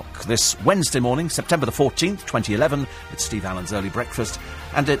 6 o'clock this Wednesday morning, September the 14th, 2011. It's Steve Allen's Early Breakfast,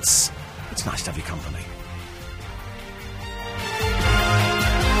 and it's nice to have your company.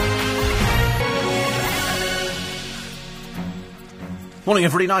 Morning,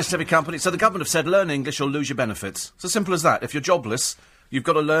 everybody. Nice to have your company. So the government have said learn English or lose your benefits. It's as simple as that. If you're jobless, you've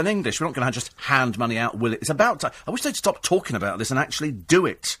got to learn English. We're not going to just hand money out, will it? It's about time. I wish they'd stop talking about this and actually do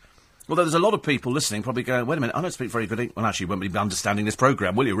it. Although there's a lot of people listening probably going, wait a minute, I don't speak very good English. Well, actually, you won't be understanding this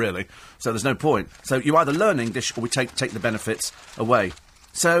programme, will you, really? So there's no point. So you either learn English or we take the benefits away.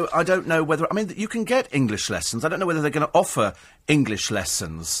 So I don't know whether... I mean, you can get English lessons. I don't know whether they're going to offer English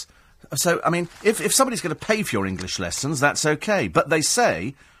lessons. So, I mean, if somebody's going to pay for your English lessons, that's OK. But they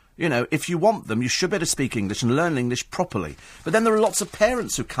say, you know, if you want them, you should be able to speak English and learn English properly. But then there are lots of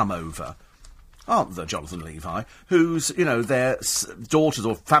parents who come over, aren't there, Jonathan Levi, whose, you know, their daughters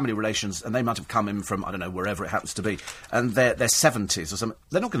or family relations, and they might have come in from, I don't know, wherever it happens to be, and they're 70s or something.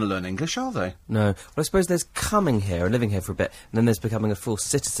 They're not going to learn English, are they? No. Well, I suppose there's coming here and living here for a bit, and then there's becoming a full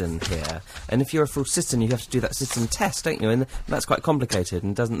citizen here. And if you're a full citizen, you have to do that citizen test, don't you? And that's quite complicated,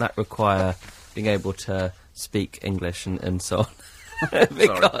 and doesn't that require being able to speak English and so on?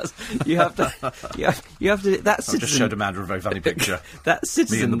 Because you have to that I citizen, just showed Amanda a very funny picture. That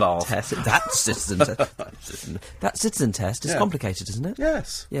citizen Me in the bath. test. That citizen test is complicated, isn't it?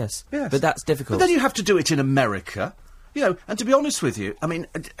 Yes. Yes. Yes. But that's difficult. But then you have to do it in America. You know, and to be honest with you, I mean,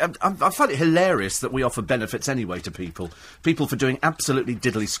 I find it hilarious that we offer benefits anyway to people for doing absolutely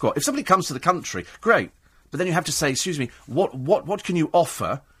diddly squat. If somebody comes to the country, great, but then you have to say, excuse me, what can you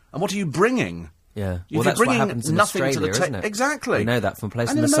offer, and what are you bringing? Yeah, Well, that's what happens in nothing Australia, to the isn't it? Exactly. We know that from Place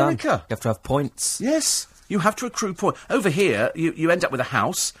And in the America. Sun. You have to have points. Yes, you have to accrue points. Over here, you end up with a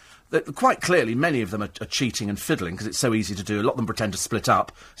house that quite clearly many of them are cheating and fiddling because it's so easy to do. A lot of them pretend to split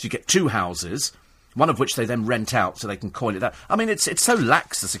up, so you get two houses, one of which they then rent out so they can coin it that. I mean, it's so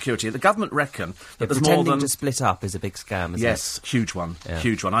lax, the security. The government reckon that there's more Pretending than... to split up is a big scam, isn't it? Yes, huge one, Yeah.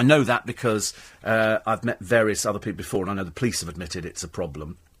 huge one. I know that because I've met various other people before, and I know the police have admitted it's a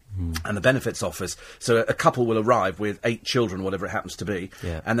problem. And the benefits office, so a couple will arrive with 8 children, whatever it happens to be,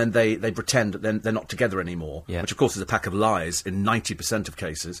 and then they pretend that they're not together anymore, which of course is a pack of lies in 90% of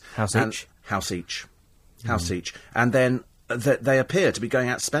cases. House each. House each. And then they appear to be going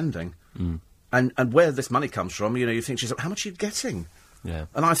out spending. And where this money comes from, you know, you think, how much are you getting? Yeah.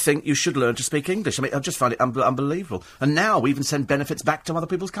 And I think you should learn to speak English. I mean, I just find it unbelievable. And now we even send benefits back to other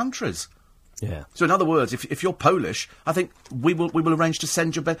people's countries. Yeah. So in other words, if you're Polish, I think we will arrange to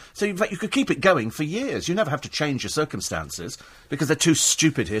send you... So in fact, you could keep it going for years. You never have to change your circumstances because they're too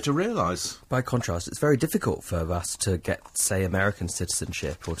stupid here to realise. By contrast, it's very difficult for us to get, say, American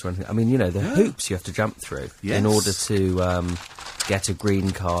citizenship or to anything. I mean, you know, the hoops you have to jump through in order to get a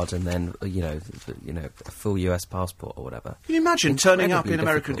green card and then, you know, a full US passport or whatever. Can you imagine turning up in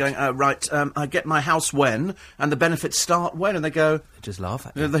Incredibly America and going, I get my house when, and the benefits start when, and they go... They just laugh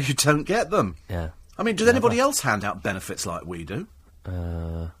at you. You don't get them. Yeah. I mean, does anybody else hand out benefits like we do?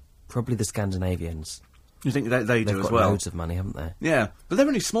 Probably the Scandinavians. You think they They've do as got well? loads of money, haven't they? Yeah, but they're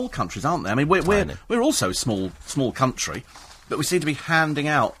only small countries, aren't they? I mean, we're also a small country, but we seem to be handing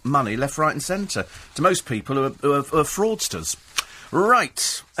out money left, right, and centre to most people who are fraudsters.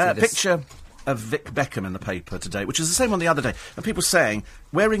 Right, picture of Vic Beckham in the paper today, which is the same one the other day, and people saying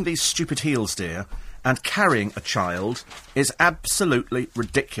wearing these stupid heels, dear, and carrying a child is absolutely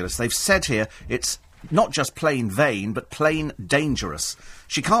ridiculous. They've said here it's not just plain vain, but plain dangerous.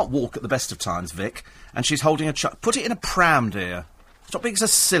 She can't walk at the best of times, Vic, and she's holding a child. Put it in a pram, dear. Stop being so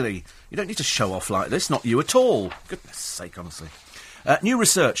silly. You don't need to show off like this, not you at all. Goodness sake, honestly. New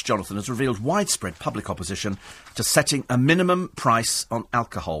research, Jonathan, has revealed widespread public opposition to setting a minimum price on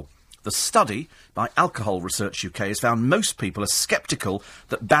alcohol. The study by Alcohol Research UK has found most people are sceptical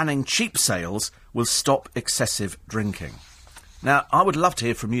that banning cheap sales will stop excessive drinking. Now, I would love to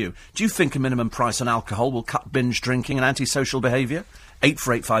hear from you. Do you think a minimum price on alcohol will cut binge drinking and antisocial behaviour?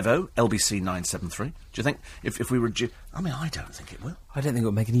 84850 LBC 973. Do you think if we reduce... I mean, I don't think it will. I don't think it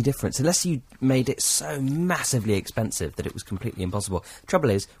would make any difference, unless you made it so massively expensive that it was completely impossible.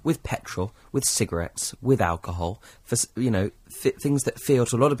 Trouble is, with petrol, with cigarettes, with alcohol, for, you know, things that feel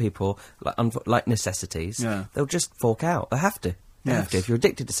to a lot of people like necessities, they'll just fork out. They have to. You have to. If you're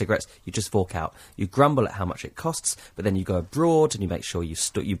addicted to cigarettes, you just fork out. You grumble at how much it costs, but then you go abroad and you make sure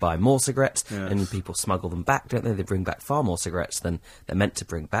you buy more cigarettes, and people smuggle them back, don't they? They bring back far more cigarettes than they're meant to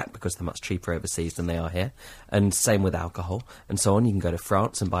bring back because they're much cheaper overseas than they are here. And same with alcohol and so on. You can go to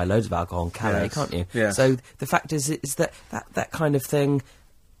France and buy loads of alcohol in Calais, can't you? Yes. So the fact is that kind of thing,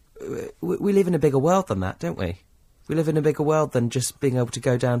 we live in a bigger world than that, don't we? We live in a bigger world than just being able to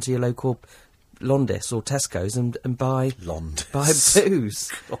go down to your local Londis or Tesco's and buy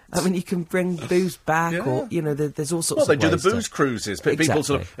booze. God. I mean, you can bring booze back, or you know, there's all sorts. Well, they of do ways the booze cruises. People Exactly.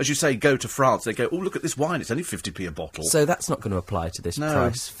 sort of, as you say, go to France. They go, oh, look at this wine. It's only 50p a bottle. So that's not going to apply to this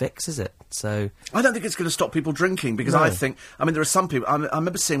price fix, is it? So I don't think it's going to stop people drinking because I think. I mean, there are some people. I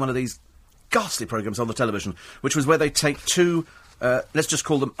remember seeing one of these ghastly programmes on the television, which was where they take two, let's just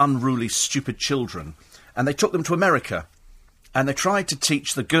call them unruly, stupid children, and they took them to America. and they tried to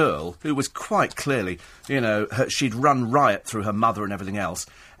teach the girl, who was quite clearly, she'd run riot through her mother and everything else,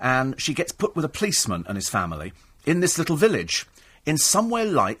 and she gets put with a policeman and his family in this little village in somewhere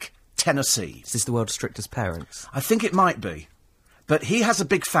like Tennessee. Is this the world's strictest parents? I think it might be. But he has a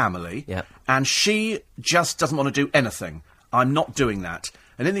big family, and she just doesn't want to do anything. I'm not doing that.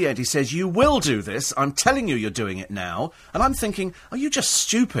 And in the end, he says, you will do this. I'm telling you you're doing it now. And I'm thinking, are you just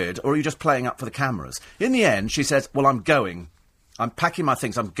stupid, or are you just playing up for the cameras? In the end, she says, well, I'm going. I'm packing my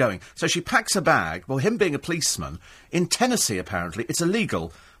things, I'm going. So she packs a bag. Well, him being a policeman, in Tennessee, apparently, it's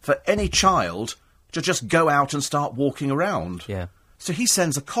illegal for any child to just go out and start walking around. Yeah. So he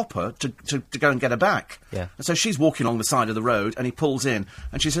sends a copper to go and get her back. Yeah. And so she's walking along the side of the road, and he pulls in,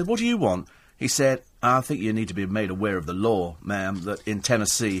 and she said, what do you want? He said, I think you need to be made aware of the law, ma'am, that in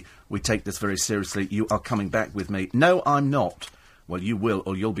Tennessee we take this very seriously. You are coming back with me. No, I'm not. Well, you will,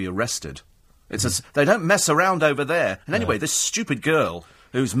 or you'll be arrested. They don't mess around over there. And anyway, this stupid girl,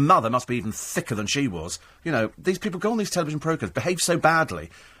 whose mother must be even thicker than she was, these people go on these television programmes, behave so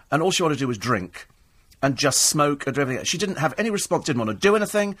badly, and all she wanted to do was drink and just smoke and do everything. She didn't have any response, didn't want to do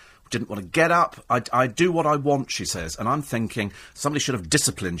anything, didn't want to get up. I do what I want, she says. And I'm thinking, somebody should have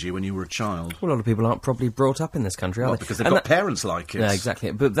disciplined you when you were a child. Well, a lot of people aren't probably brought up in this country, are they? Because they've got parents like it. Yeah, exactly.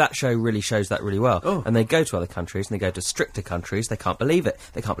 But that show really shows that really well. Oh. And they go to other countries, and they go to stricter countries. They can't believe it.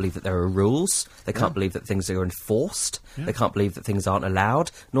 They can't believe that there are rules. They can't believe that things are enforced. Yeah. They can't believe that things aren't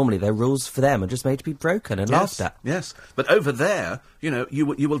allowed. Normally, their rules for them are just made to be broken and laughed at. Yes, but over there, you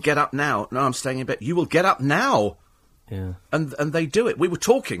will get up now. No, I'm staying in bed. You will get up now. Yeah. And they do it. We were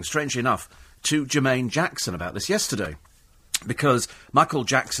talking, strangely enough, to Jermaine Jackson about this yesterday, because Michael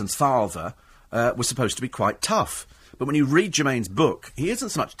Jackson's father was supposed to be quite tough. But when you read Jermaine's book, he isn't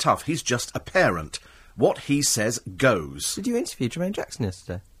so much tough, he's just a parent. What he says goes. Did you interview Jermaine Jackson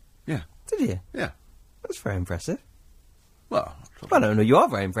yesterday? Yeah. Did you? Yeah. That's very impressive. Well, no, you are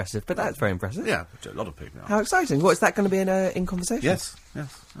very impressive, but that's very impressive. Yeah, a lot of people are. How exciting. What, is that going to be in conversation? Yes.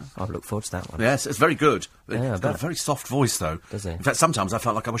 I'll look forward to that one. Yes, it's very good. Yeah, He's got a very soft voice, though. Does he? In fact, sometimes I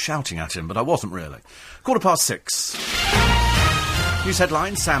felt like I was shouting at him, but I wasn't really. 6:15. News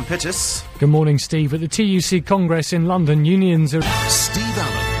headlines, Sam Pittis. Good morning, Steve. At the TUC Congress in London, unions are... Steve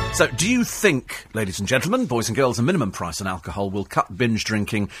Allen. So, do you think, ladies and gentlemen, boys and girls, a minimum price on alcohol will cut binge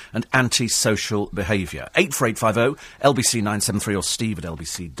drinking and anti-social behaviour? 84850, LBC 973 or steve at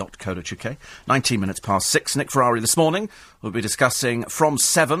lbc.co.uk. 19 minutes past 6. Nick Ferrari this morning. We'll be discussing from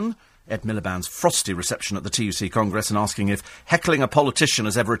 7... Ed Miliband's frosty reception at the TUC Congress and asking if heckling a politician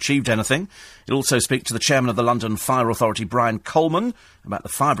has ever achieved anything. He'll also speak to the chairman of the London Fire Authority, Brian Coleman, about the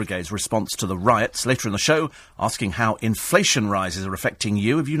fire brigade's response to the riots. Later in the show, asking how inflation rises are affecting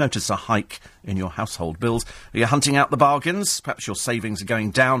you. Have you noticed a hike in your household bills? Are you hunting out the bargains? Perhaps your savings are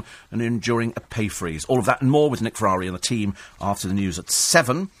going down and enduring a pay freeze. All of that and more with Nick Ferrari and the team after the news at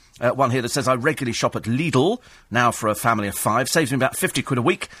 7. One here that says, I regularly shop at Lidl, now for a family of 5. Saves me about 50 quid a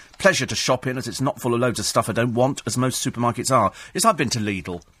week. Pleasure to shop in, as it's not full of loads of stuff I don't want, as most supermarkets are. Yes, I've been to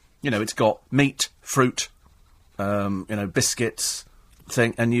Lidl. It's got meat, fruit, biscuits,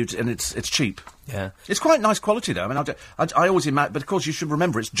 and it's cheap. Yeah. It's quite nice quality, though. I mean, I always imagine, but of course you should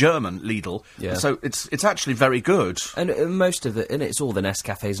remember it's German, Lidl. Yeah. So it's actually very good. And most of it, and it's all the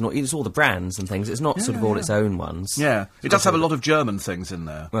Nescafes, and it's all the brands and things. It's not sort of all its own ones. Yeah. It does have a lot of German things in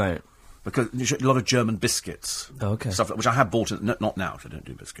there. Right. Because a lot of German biscuits. Oh, okay. Stuff which I have bought, not now, because I don't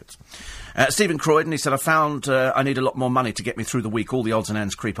do biscuits. Stephen Croydon, he said, I found I need a lot more money to get me through the week. All the odds and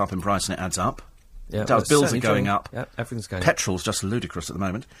ends creep up in price and it adds up. Yeah, bills are going up. Yeah, everything's going up. Petrol's just ludicrous at the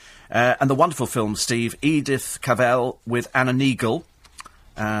moment. And the wonderful film, Steve, Edith Cavell with Anna Neagle.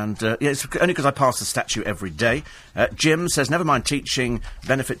 And, it's only because I pass the statue every day. Jim says, never mind teaching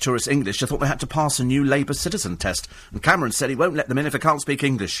benefit tourists English. I thought they had to pass a new Labour citizen test. And Cameron said he won't let them in if they can't speak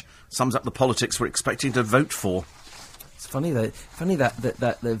English. Sums up the politics we're expecting to vote for. It's funny that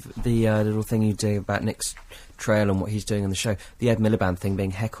the little thing you do about Nick's trail and what he's doing on the show, the Ed Miliband thing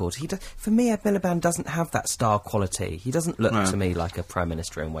being heckled. For me, Ed Miliband doesn't have that star quality. He doesn't look to me like a Prime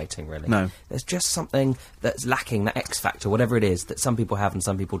Minister in waiting, really. No. There's just something that's lacking, that X factor, whatever it is, that some people have and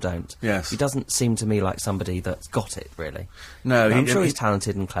some people don't. Yes. He doesn't seem to me like somebody that's got it, really. No. I'm sure he's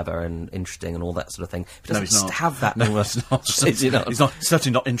talented and clever and interesting and all that sort of thing. He doesn't he's not. have that. No, he's not. He's not.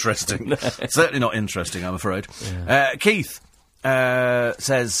 Certainly not interesting. No. Certainly not interesting, I'm afraid. Yeah. Keith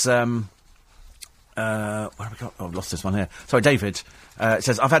says... where have we got? Oh, I've lost this one here. Sorry, David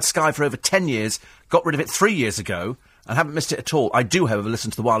says, I've had Sky for over 10 years, got rid of it 3 years ago, and haven't missed it at all. I do, however, listen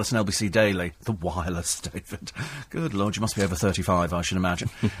to the Wireless and LBC Daily. The Wireless, David. Good Lord, you must be over 35, I should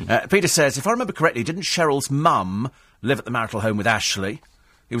imagine. Peter says, if I remember correctly, didn't Cheryl's mum live at the marital home with Ashley?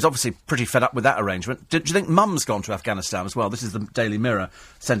 He was obviously pretty fed up with that arrangement. Do you think Mum's gone to Afghanistan as well? This is the Daily Mirror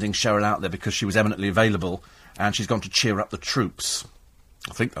sending Cheryl out there because she was eminently available, and she's gone to cheer up the troops.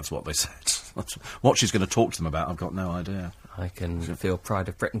 I think that's what they said. That's what she's going to talk to them about, I've got no idea. I can feel Pride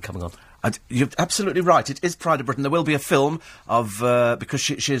of Britain coming on. You're absolutely right. It is Pride of Britain. There will be a film of because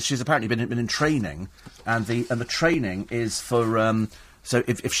she's apparently been in training, and the training is for so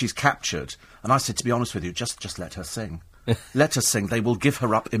if she's captured. And I said, to be honest with you, just let her sing. Let her sing. They will give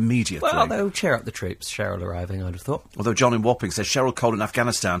her up immediately. Well, they'll cheer up the troops. Cheryl arriving, I'd have thought. Although John in Wapping says Cheryl Cole in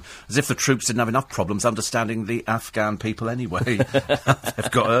Afghanistan, as if the troops didn't have enough problems understanding the Afghan people anyway.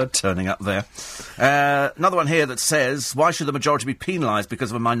 They've got her turning up there. Another one here that says, why should the majority be penalised because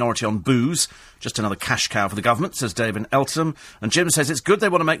of a minority on booze? Just another cash cow for the government, says Dave in Eltham. And Jim says it's good they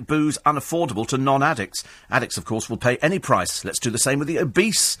want to make booze unaffordable to non-addicts. Addicts, of course, will pay any price. Let's do the same with the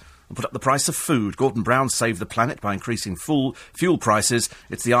obese. And put up the price of food. Gordon Brown saved the planet by increasing fuel prices.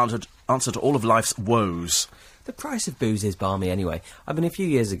 It's the answer to all of life's woes. The price of booze is balmy anyway. I mean, a few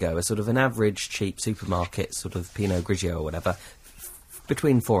years ago, a sort of an average cheap supermarket, sort of Pinot Grigio or whatever,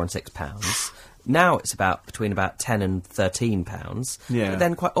 between £4 and £6. Now it's between about £10 and £13. Yeah. But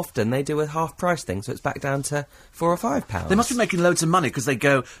then quite often they do a half price thing, so it's back down to £4 or £5. They must be making loads of money because they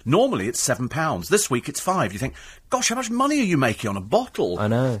go, normally it's £7. This week it's £5. You think, gosh, how much money are you making on a bottle? I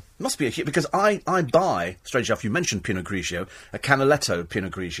know. Must be a hit, because I buy, strange enough, you mentioned Pinot Grigio, a Canaletto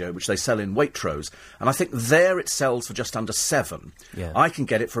Pinot Grigio, which they sell in Waitrose, and I think there it sells for just under £7. Yeah. I can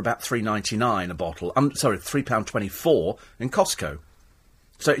get it for about £3.99 a bottle. £3.24 in Costco.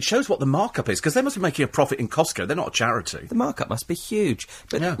 So it shows what the markup is, because they must be making a profit in Costco. They're not a charity. The markup must be huge.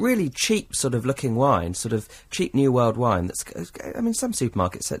 But Yeah. really cheap sort of looking wine, sort of cheap New World wine, I mean, some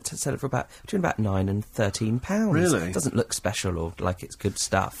supermarkets sell it for between about £9 and £13. Really? It doesn't look special or like it's good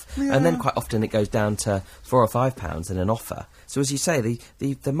stuff. Yeah. And then quite often it goes down to £4 or £5 in an offer. So as you say,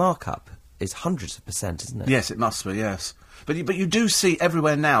 the markup is hundreds of %, isn't it? Yes, it must be, yes. But you do see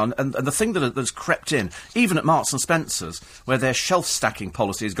everywhere now, and the thing that's crept in, even at Marks and Spencer's, where their shelf-stacking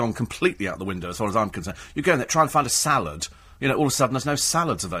policy has gone completely out the window, as far as I'm concerned. You go in there, try and find a salad, all of a sudden there's no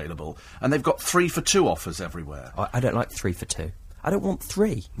salads available, and they've got 3 for 2 offers everywhere. I don't like 3 for 2. I don't want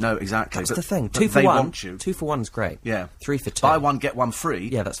 3. No, exactly. That's the thing. But 2 for they 1. want you. 2 for 1's great. Yeah. 3 for 2. Buy one, get one free.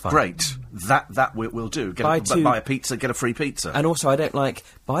 Yeah, that's fine. Great. That we'll do. Buy a pizza, get a free pizza. And also, I don't like,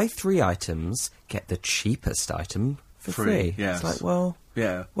 buy 3 items, get the cheapest item for free. Yes. It's like, well,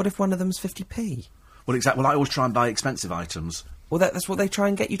 yeah. What if one of them's 50p? Well, exactly. Well, I always try and buy expensive items. Well, that's what they try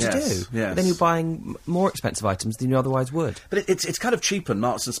and get you to Yes, do. yes. But then you're buying more expensive items than you otherwise would. But it's kind of cheaper than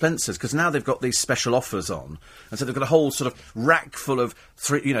Marks and Spencer's, because now they've got these special offers on, and so they've got a whole sort of rack full of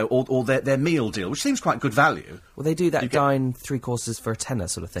or their meal deal, which seems quite good value. Well, they do that dine 3 courses for a tenner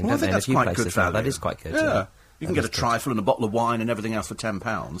sort of thing, Well, I don't think they? that's In a few quite places good value. That is quite good. Yeah. You can That get a is good. trifle and a bottle of wine and everything else for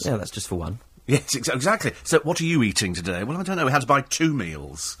 £10. Yeah, that's just for one. Yes, exactly. So what are you eating today? Well, I don't know. We had to buy 2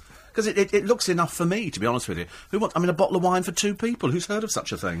 meals. Because it looks enough for me, to be honest with you. A bottle of wine for 2 people? Who's heard of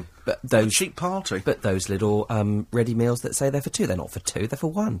such a thing? But a cheap party. But those little ready meals that say they're for 2, they're not for 2, they're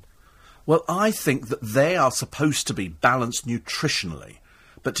for 1. Well, I think that they are supposed to be balanced nutritionally.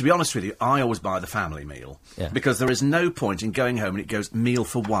 But to be honest with you, I always buy the family meal. Yeah. Because there is no point in going home and it goes meal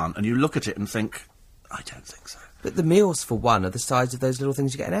for 1, and you look at it and think, I don't think so. But the meals for 1 are the size of those little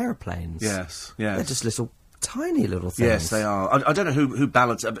things you get in aeroplanes. Yes, yes. They're just little, tiny little things. Yes, they are. I don't know who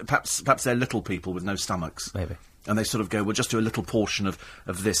balance. Perhaps they're little people with no stomachs. Maybe. And they sort of go, we'll just do a little portion of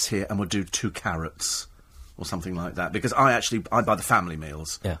this here, and we'll do 2 carrots. Or something like that. Because I buy the family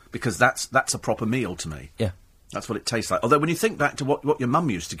meals. Yeah. Because that's a proper meal to me. Yeah. That's what it tastes like. Although when you think back to what your mum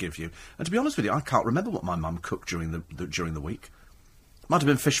used to give you, and to be honest with you, I can't remember what my mum cooked during the week. Might have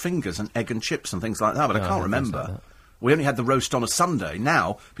been fish fingers and egg and chips and things like that, but No, I I can't don't think remember. so, that. We only had the roast on a Sunday.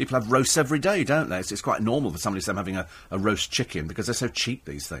 Now, people have roasts every day, don't they? It's quite normal for somebody to say I'm having a roast chicken, because they're so cheap,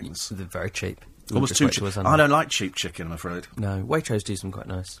 these things. They're very cheap. Almost too cheap. I don't like cheap chicken, I'm afraid. No, Waitrose do some quite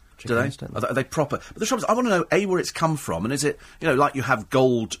nice Do they? chickens, don't Are they proper? But the trouble is, I want to know, A, where it's come from, and is it, like you have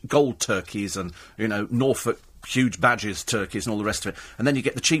gold turkeys and, Norfolk huge badges turkeys and all the rest of it, and then you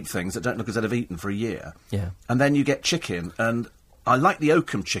get the cheap things that don't look as though they've eaten for a year. Yeah. And then you get chicken, and I like the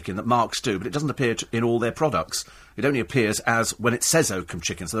Oakham chicken that Marks do, but it doesn't appear in all their products. It only appears as when it says Oakham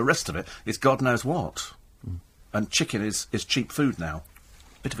chicken, so the rest of it is God knows what. And chicken is cheap food now.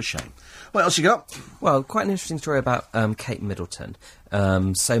 Bit of a shame. What else you got? Well, quite an interesting story about Kate Middleton.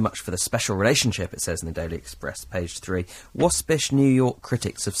 So much for the special relationship, it says in the Daily Express, page 3. Waspish New York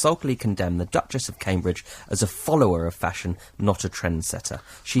critics have sulkily condemned the Duchess of Cambridge as a follower of fashion, not a trendsetter.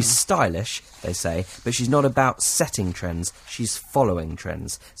 She's stylish, they say, but she's not about setting trends, she's following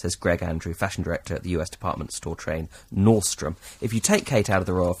trends, says Greg Andrew, fashion director at the US department store chain Nordstrom. If you take Kate out of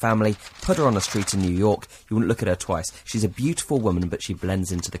the royal family, put her on a street in New York, you wouldn't look at her twice. She's a beautiful woman, but she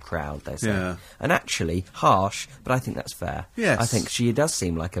blends into the crowd, they say. Yeah. And actually, harsh, but I think that's fair. Yes. I think she does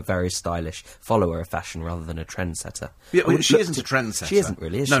seem like a very stylish follower of fashion rather than a trendsetter. Yeah, well, she Look isn't a trendsetter. She isn't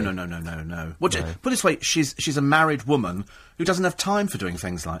really, is no, she? No. Put it this way, she's a married woman who doesn't have time for doing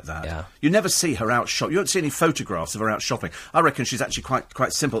things like that. Yeah. You never see her out shopping. You don't see any photographs of her out shopping. I reckon she's actually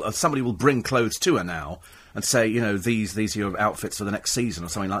quite simple. Somebody will bring clothes to her now and say, you know, these are your outfits for the next season or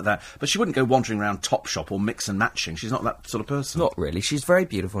something like that. But she wouldn't go wandering around Topshop or mix and matching. She's not that sort of person. Not really. She's very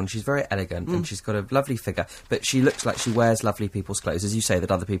beautiful and she's very elegant and she's got a lovely figure. But she looks like she wears lovely people's clothes, as you say,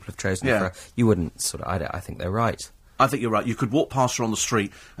 that other people have chosen for her. You wouldn't sort of... I think they're right. I think you're right. You could walk past her on the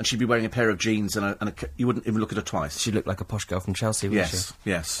street and she'd be wearing a pair of jeans and you wouldn't even look at her twice. She'd look like a posh girl from Chelsea, wouldn't she?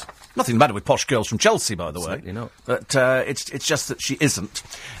 Yes. Nothing the matter with posh girls from Chelsea, by the way. Certainly not. But it's just that she isn't.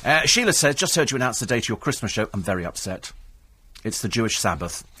 Sheila says, just heard you announce the date of your Christmas show. I'm very upset. It's the Jewish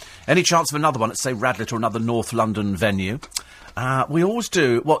Sabbath. Any chance of another one at, say, Radlett or another North London venue? We always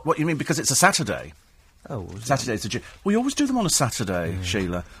do. What you mean, because it's a Saturday? Oh, Saturday's the Jew. We always do them on a Saturday,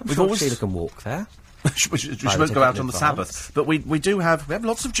 Sheila. I'm sure Sheila can walk there. she won't go out on the Sabbath, but we have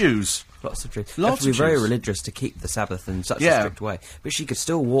lots of Jews. Lots of Jews. Lots You have to be of very Jews. religious to keep the Sabbath in such a strict way. But she could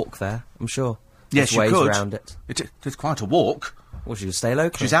still walk there, I'm sure. Yes, There's ways she could. around it. It's quite a walk. Well, she could stay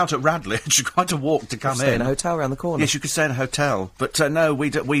local. She's out at Radlett. She's quite a walk to come Stay in. in a hotel around the corner. Yes, you could stay in a hotel. But no,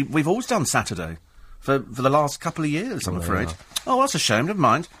 we've always done Saturday. For the last couple of years, I'm afraid. Oh, that's a shame. Never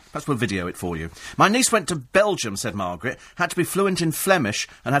mind. Perhaps we'll video it for you. My niece went to Belgium, said Margaret, had to be fluent in Flemish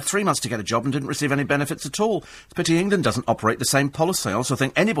and had 3 months to get a job and didn't receive any benefits at all. It's a pity England doesn't operate the same policy. I also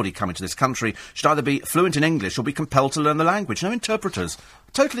think anybody coming to this country should either be fluent in English or be compelled to learn the language. No interpreters.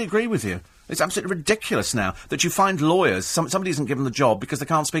 I totally agree with you. It's absolutely ridiculous now that you find lawyers, somebody isn't given the job because they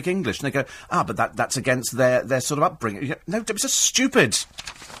can't speak English. And they go, but that's against their sort of upbringing. No, it's just stupid.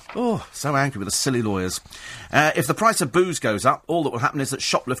 Oh, so angry with the silly lawyers. If the price of booze goes up, all that will happen is that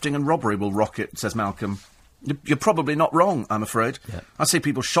shoplifting and robbery will rocket, says Malcolm. You're probably not wrong, I'm afraid. Yeah. I see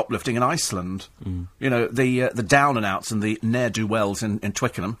people shoplifting in Iceland. You know, the down-and-outs and the ne'er-do-wells in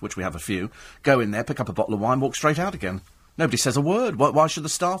Twickenham, which we have a few, go in there, pick up a bottle of wine, walk straight out again. Nobody says a word. Why should the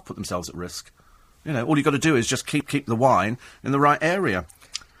staff put themselves at risk? You know, all you've got to do is just keep the wine in the right area.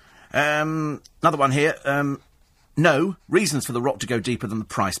 Another one here. No, reasons for the rot to go deeper than the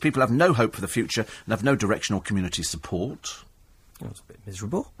price. People have no hope for the future and have no direction or community support. That's a bit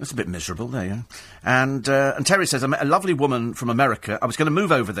miserable. It's a bit miserable, there you go. And Terry says, I met a lovely woman from America. I was going to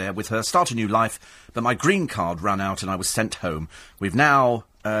move over there with her, start a new life, but my green card ran out and I was sent home. We've now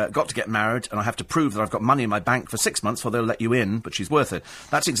got to get married, and I have to prove that I've got money in my bank for 6 months before they'll let you in, but she's worth it.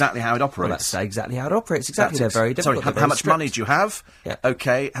 That's exactly how it operates. Well, that's exactly how it operates. Exactly, they're very difficult. Sorry, how much money do you have? Yeah.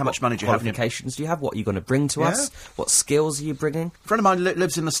 OK, how much money do you have? Qualifications do you have? What are you going to bring to us? What skills are you bringing? A friend of mine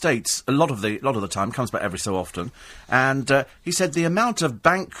lives in the States a lot of the time, comes back every so often, and he said the amount of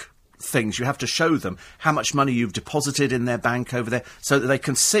bank things you have to show them, how much money you've deposited in their bank over there, so that they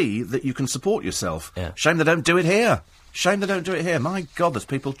can see that you can support yourself. Yeah. Shame they don't do it here. Shame they don't do it here. My God, there's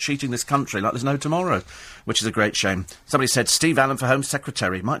people cheating this country like there's no tomorrow, which is a great shame. Somebody said Steve Allen for Home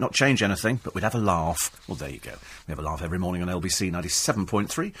Secretary. Might not change anything, but we'd have a laugh. Well, there you go. We have a laugh every morning on LBC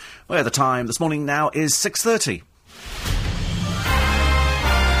 97.3, where the time this morning now is 6:30.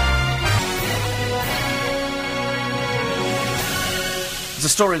 There's a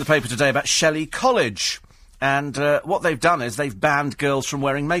story in the paper today about Shelley College, and what they've done is they've banned girls from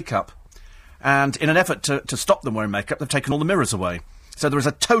wearing makeup. And in an effort to stop them wearing makeup, they've taken all the mirrors away. So there is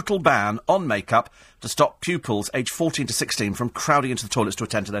a total ban on makeup to stop pupils aged 14 to 16 from crowding into the toilets to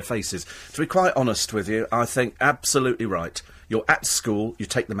attend to their faces. To be quite honest with you, I think absolutely right. You're at school, you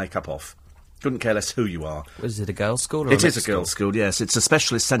take the makeup off. Couldn't care less who you are. Is it a girls' school or It is a girls' school, yes. It's a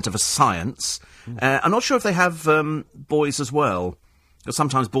specialist centre for science. I'm not sure if they have boys as well. Because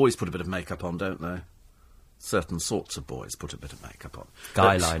sometimes boys put a bit of makeup on, don't they? Certain sorts of boys put a bit of makeup on.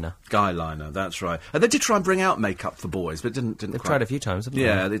 Guy-liner. Guy-liner, that's right. And they did try and bring out makeup for boys, but didn't They've quite... tried a few times, haven't they?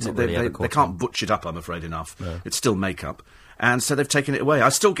 Yeah, they can't butch it up, I'm afraid, enough. No. It's still makeup. And so they've taken it away. I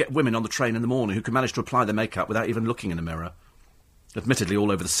still get women on the train in the morning who can manage to apply their makeup without even looking in a mirror. Admittedly,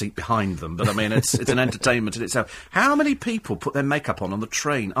 all over the seat behind them, but I mean, it's an entertainment in itself. How many people put their makeup on the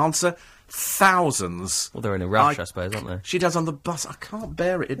train? Answer, thousands. Well, they're in a rush, I suppose, aren't they? She does on the bus. I can't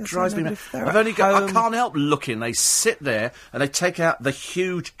bear it. It Yes, drives I me know, mad. but if they're I've only at got. I home- can't help looking. They sit there and they take out the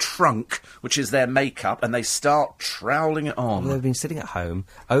huge trunk, which is their makeup, and they start troweling it on. Well, they've been sitting at home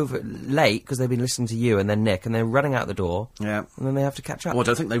over late because they've been listening to you and then Nick, and they're running out the door. Yeah. And then they have to catch up. Well, I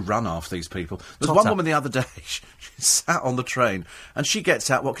don't think they run after these people. There's Tot one up. woman the other day, she sat on the train, and she gets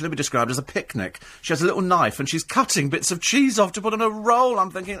out what can be described as a picnic. She has a little knife, and she's cutting bits of cheese off to put on a roll.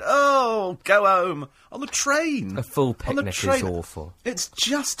 I'm thinking, oh, go home. On the train. A full On the picnic train. is awful. It's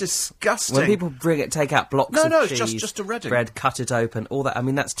just disgusting. When people take out blocks No, of no, it's cheese, just a Reading. bread, cut it open, all that. I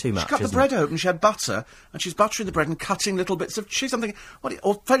mean, that's too much. She cut the isn't bread it? open, she had butter, and she's buttering the bread and cutting little bits of cheese. I'm thinking,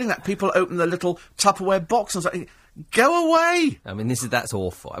 or failing that, people open their little Tupperware box and say, go away! I mean, that's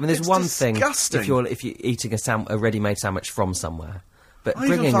awful. I mean, there's It's one disgusting. thing if you're eating a ready-made sandwich from somewhere, but I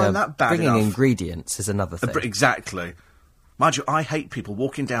even find that bad bringing enough. ingredients is another thing. Exactly. Mind you, I hate people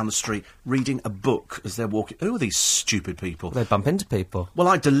walking down the street reading a book as they're walking. Who are these stupid people? They bump into people. Well,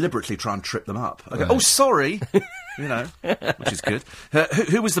 I deliberately try and trip them up. I go, Right. oh, sorry! You know, which is good.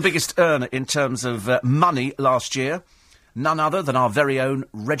 Who was the biggest earner in terms of money last year? None other than our very own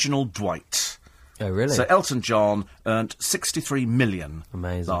Reginald Dwight. Oh, really? So Elton John earned 63 million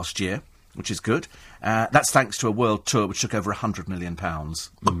Amazing. last year, which is good. That's thanks to a world tour which took over £100 million.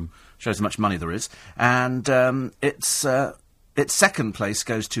 Shows how much money there is. And its second place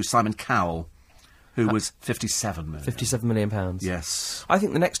goes to Simon Cowell, who was 57 million. £57 million. Yes. I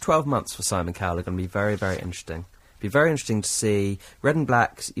think the next 12 months for Simon Cowell are going to be very, very interesting. Be very interesting to see Red and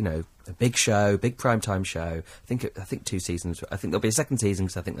Black's, a big show, big primetime show. I think 2 seasons. I think there'll be a second season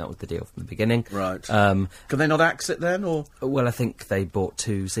because I think that was the deal from the beginning. Right. Can they not axe it then, or? Well, I think they bought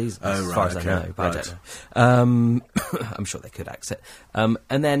 2 seasons, Oh, as far right, as okay, I know, but right. I don't know. I'm sure they could axe it. And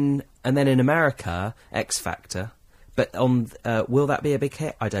then in America, X Factor. But will that be a big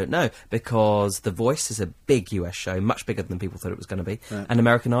hit? I don't know, because The Voice is a big US show, much bigger than people thought it was going to be, and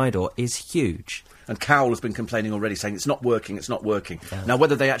American Idol is huge. And Cowell has been complaining already, saying it's not working, it's not working. Yeah. Now,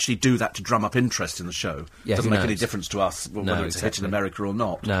 whether they actually do that to drum up interest in the show doesn't make any difference to us, whether it's a hit in America or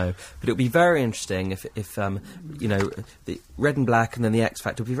not. No, but it'll be very interesting if the Red and Black and then the X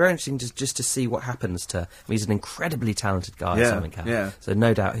Factor. It'll be very interesting just to see what happens to. I mean, he's an incredibly talented guy, Simon Cowell. Yeah. So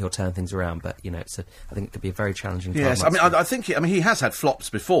no doubt he'll turn things around. But I think it could be a very challenging. Yes, I mean, I think he has had flops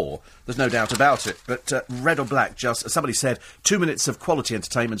before. There's no doubt about it. But Red or Black, just as somebody said, 2 minutes of quality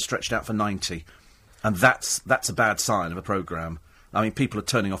entertainment stretched out for 90. And that's a bad sign of a programme. I mean, people are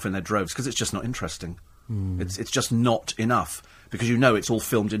turning off in their droves because it's just not interesting. It's just not enough, because it's all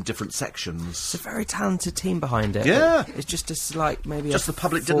filmed in different sections. It's a very talented team behind it. Yeah. It's just a slight, maybe Just a the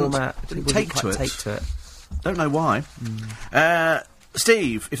public format didn't people take quite to it. take to it. Don't know why.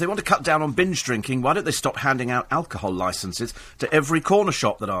 Steve, if they want to cut down on binge drinking, why don't they stop handing out alcohol licences to every corner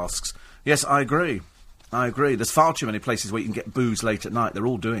shop that asks? Yes, I agree. There's far too many places where you can get booze late at night. They're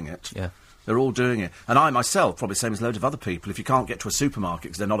all doing it. Yeah. They're all doing it. And I myself, probably the same as a load of other people, if you can't get to a supermarket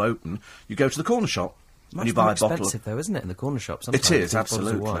because they're not open, you go to the corner shop and you buy more a bottle. expensive, though, isn't it, in the corner shop? It Sometimes, is, these bottles of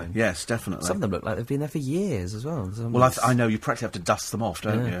absolutely. wine. Yes, definitely. Some of them look like they've been there for years as well. Well, I know, you practically have to dust them off,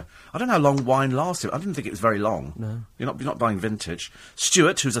 don't you? I don't know how long wine lasted. I didn't think it was very long. No. You're not buying vintage.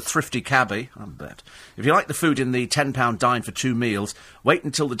 Stuart, who's a thrifty cabbie, I bet. If you like the food in the £10 dine for 2 meals, wait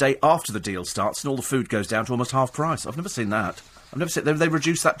until the day after the deal starts and all the food goes down to almost half price. I've never seen that. I've never seen... They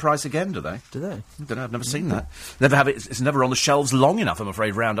reduce that price again, do they? Do they? I don't know, I've never seen that. Never have it. It's never on the shelves long enough, I'm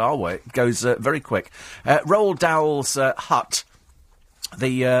afraid, round our way. It goes very quick. Roald Dahl's hut.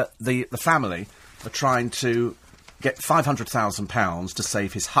 The family are trying to get £500,000 to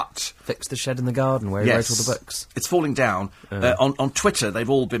save his hut. Fix the shed in the garden where he wrote all the books. It's falling down. On Twitter, they've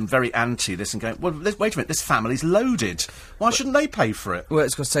all been very anti this and going, well, wait a minute, this family's loaded. Why shouldn't they pay for it? Well,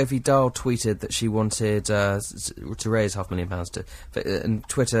 it's because Sophie Dahl tweeted that she wanted to raise £500,000 and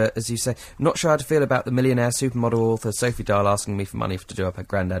Twitter, as you say, not sure how to feel about the millionaire supermodel author Sophie Dahl asking me for money to do up her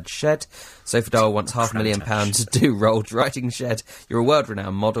granddad's shed. Sophie Dahl wants £500,000 to do Roald's writing shed. You're a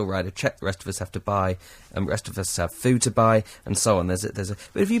world-renowned model, write a cheque the rest of us have to buy, and the rest of us have food to buy, and so on. But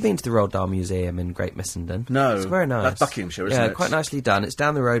have you been to the Roald Dahl Museum in Great Missenden? No. It's very nice. That's Buckinghamshire, isn't it? Yeah, quite nicely done. It's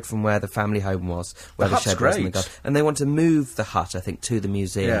down the road from where the family home was, where the hut's shed was in the great. garden. And they want to move the hut, I think, to the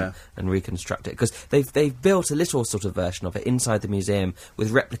museum and reconstruct it. Because they've built a little sort of version of it inside the museum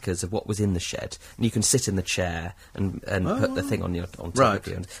with replicas of what was in the shed. And you can sit in the chair and put the thing on top of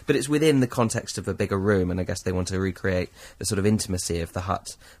you. But it's within the context of a bigger room, and I guess they want to recreate the sort of intimacy of the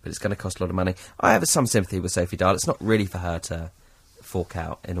hut. But it's going to cost a lot of money. I have some sympathy with Sophie Dahl. It's not really for her to fork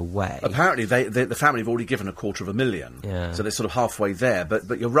out in a way. Apparently, the family have already given £250,000. Yeah. So they're sort of halfway there.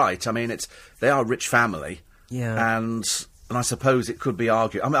 But you're right. I mean, they are a rich family. Yeah. And and I suppose it could be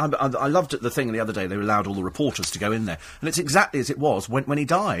argued. I mean, I loved the thing the other day. They allowed all the reporters to go in there, and it's exactly as it was when he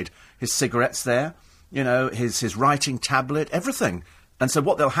died. His cigarettes there, you know, his writing tablet, everything. And so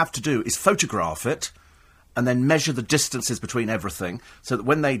what they'll have to do is photograph it, and then measure the distances between everything, so that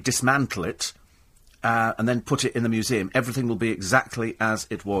when they dismantle it and then put it in the museum, everything will be exactly as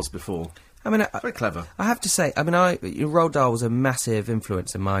it was before. I mean, very clever. I have to say, I mean, Roald Dahl was a massive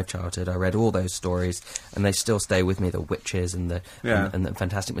influence in my childhood. I read all those stories, and they still stay with me. The Witches and the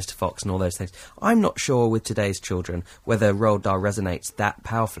Fantastic Mr. Fox and all those things. I'm not sure with today's children whether Roald Dahl resonates that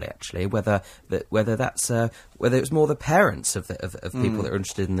powerfully. Actually, whether it's more the parents of people that are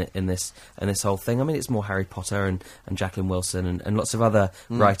interested in this whole thing. I mean, it's more Harry Potter and Jacqueline Wilson and lots of other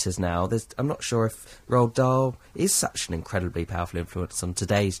writers now. I'm not sure if Roald Dahl is such an incredibly powerful influence on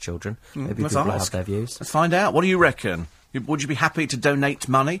today's children. Maybe Let's people ask. have their views. Let's find out. What do you reckon? Would you be happy to donate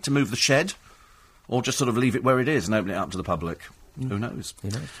money to move the shed? Or just sort of leave it where it is and open it up to the public? Who knows? Who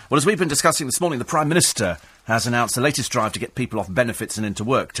knows? Well, as we've been discussing this morning, the Prime Minister has announced the latest drive to get people off benefits and into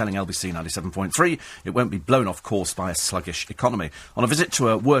work, telling LBC 97.3 it won't be blown off course by a sluggish economy. On a visit to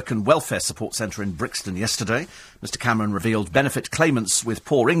a work and welfare support centre in Brixton yesterday, Mr Cameron revealed benefit claimants with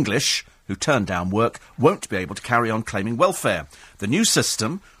poor English who turn down work won't be able to carry on claiming welfare. The new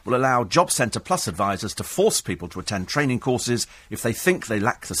system will allow Job Centre Plus advisors to force people to attend training courses if they think they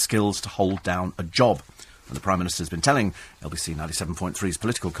lack the skills to hold down a job. And the Prime Minister has been telling LBC 97.3's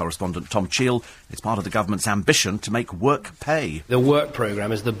political correspondent Tom Cheel it's part of the government's ambition to make work pay. The work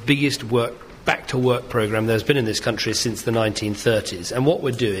programme is the biggest back-to-work programme there's been in this country since the 1930s. And what we're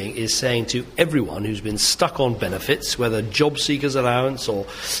doing is saying to everyone who's been stuck on benefits, whether job seekers allowance or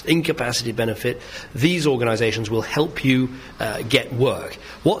incapacity benefit, these organisations will help you get work.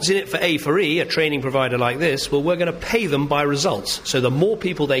 What's in it for A4E, a training provider like this? Well, we're going to pay them by results. So the more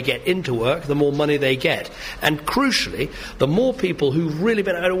people they get into work, the more money they get. And crucially, the more people who've really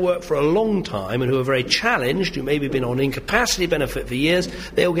been out of work for a long time and who are very challenged, who maybe been on incapacity benefit for years,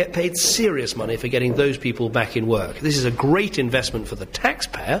 they'll get paid serious money for getting those people back in work. This is a great investment for the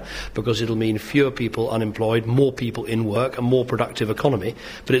taxpayer because it'll mean fewer people unemployed, more people in work, a more productive economy.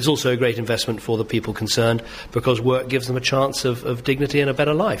 But it's also a great investment for the people concerned because work gives them a chance of dignity and a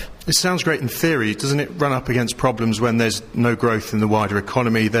better life. It sounds great in theory. Doesn't it run up against problems when there's no growth in the wider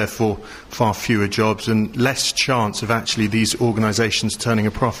economy, therefore far fewer jobs and less chance of actually these organisations turning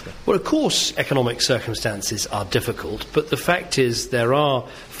a profit? Well, of course, economic circumstances are difficult, but the fact is there are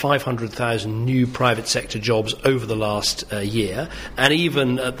 500,000 new private sector jobs over the last year, and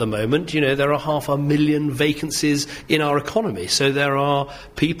even at the moment, you know, there are 500,000 vacancies in our economy. So there are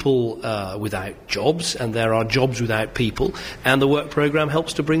people without jobs, and there are jobs without people, and the work programme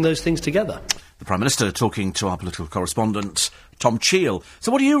helps to bring those things together. The Prime Minister talking to our political correspondent, Tom Cheel.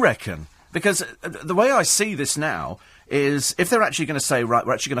 So what do you reckon? Because the way I see this now is if they're actually going to say, right,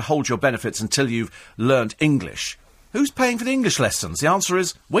 we're actually going to hold your benefits until you've learned English, who's paying for the English lessons? The answer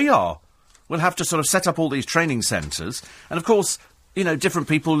is, we are. We'll have to sort of set up all these training centres. And, of course, you know, different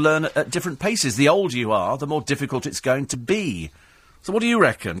people learn at different paces. The older you are, the more difficult it's going to be. So what do you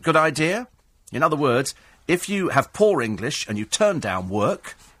reckon? Good idea? In other words, if you have poor English and you turn down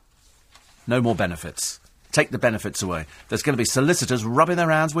work, no more benefits. Take the benefits away. There's going to be solicitors rubbing their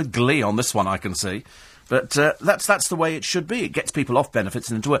hands with glee on this one, I can see. But that's the way it should be. It gets people off benefits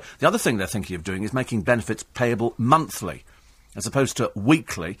and into work. The other thing they're thinking of doing is making benefits payable monthly. As opposed to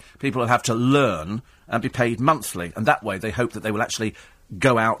weekly, people will have to learn and be paid monthly. And that way they hope that they will actually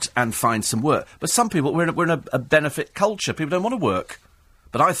go out and find some work. But some people, we're in a benefit culture. People don't want to work.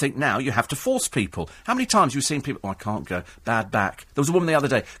 But I think now you have to force people. How many times have you seen people, I can't go, bad back. There was a woman the other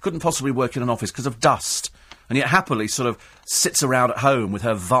day, couldn't possibly work in an office because of dust. And yet happily sort of sits around at home with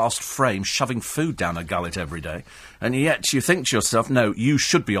her vast frame shoving food down her gullet every day. And yet you think to yourself, no, you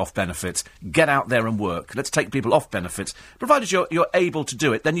should be off benefits. Get out there and work. Let's take people off benefits. Provided you're able to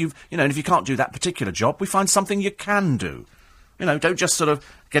do it, then and if you can't do that particular job, we find something you can do. You know, don't just sort of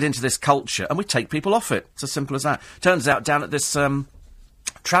get into this culture and we take people off it. It's as simple as that. Turns out down at this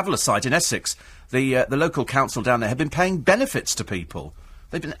traveller site in Essex, the local council down there have been paying benefits to people.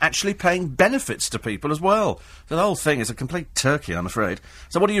 They've been actually paying benefits to people as well. So the whole thing is a complete turkey, I'm afraid.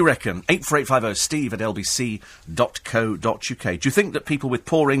 So what do you reckon? 84850 steve@lbc.co.uk. Do you think that people with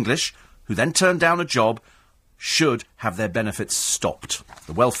poor English, who then turn down a job, should have their benefits stopped?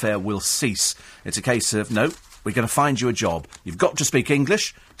 The welfare will cease. It's a case of, no, we're going to find you a job. You've got to speak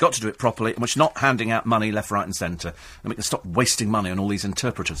English, got to do it properly, and we're not handing out money left, right and centre. And we can stop wasting money on all these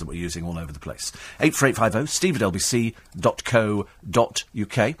interpreters that we're using all over the place. 84850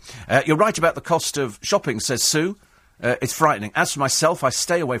 steve@lbc.co.uk. You're right about the cost of shopping, says Sue. It's frightening. As for myself, I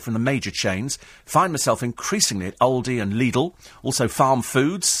stay away from the major chains, find myself increasingly at Aldi and Lidl, also Farm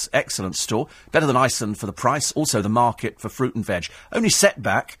Foods, excellent store, better than Iceland for the price, also the market for fruit and veg. Only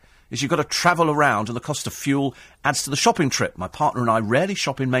setback is you've got to travel around and the cost of fuel adds to the shopping trip. My partner and I rarely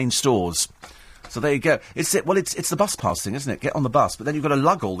shop in main stores. So there you go. It's the bus pass thing, isn't it? Get on the bus, but then you've got to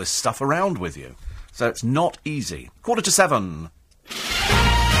lug all this stuff around with you. So it's not easy. 7:15.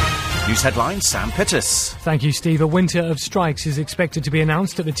 News headlines, Sam Pittis. Thank you, Steve. A winter of strikes is expected to be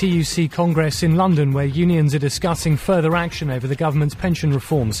announced at the TUC Congress in London, where unions are discussing further action over the government's pension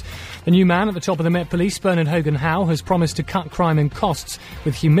reforms. The new man at the top of the Met Police, Bernard Hogan-Howe, has promised to cut crime and costs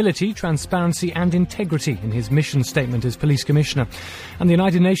with humility, transparency and integrity in his mission statement as Police Commissioner. And the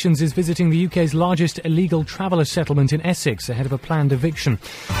United Nations is visiting the UK's largest illegal traveller settlement in Essex ahead of a planned eviction.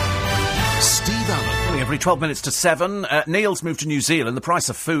 Steve Allen. Every 12 minutes to 7. Neil's moved to New Zealand. The price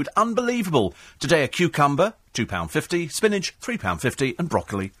of food, unbelievable. Today a cucumber, £2.50, spinach, £3.50 and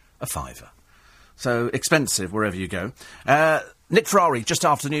broccoli, a £5. So expensive wherever you go. Nick Ferrari, just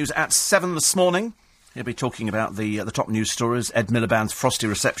after the news at 7 this morning. He'll be talking about the top news stories, Ed Miliband's frosty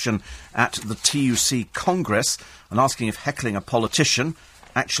reception at the TUC Congress, and asking if heckling a politician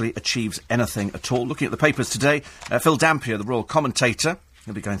actually achieves anything at all. Looking at the papers today, Phil Dampier, the royal commentator,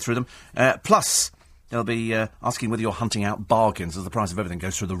 he'll be going through them. Plus, they'll be asking whether you're hunting out bargains as the price of everything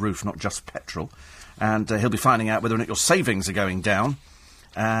goes through the roof, not just petrol. And he'll be finding out whether or not your savings are going down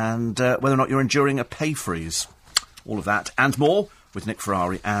and whether or not you're enduring a pay freeze. All of that and more with Nick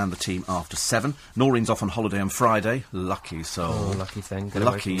Ferrari and the team after 7. Noreen's off on holiday on Friday. Lucky soul. Oh, lucky thing. Get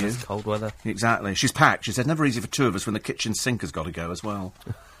Lucky away from you. this cold weather. Exactly. She's packed. She said, never easy for two of us when the kitchen sink has got to go as well.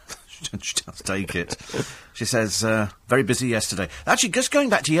 She does take it. She says, very busy yesterday. Actually, just going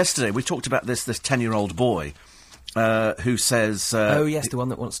back to yesterday, we talked about this 10-year-old boy who says... oh, yes, the one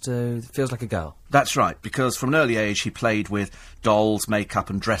that feels like a girl. That's right, because from an early age he played with dolls,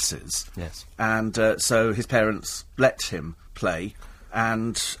 makeup and dresses. Yes. And so his parents let him play,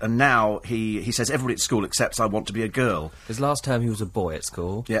 and now he says everybody at school accepts I want to be a girl. His last term he was a boy at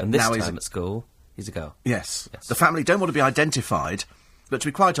school, yeah, and this now time at school he's a girl. Yes. The family don't want to be identified... But to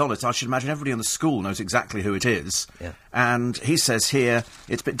be quite honest, I should imagine everybody in the school knows exactly who it is. Yeah. And he says here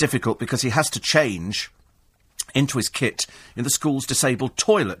it's a bit difficult because he has to change into his kit in the school's disabled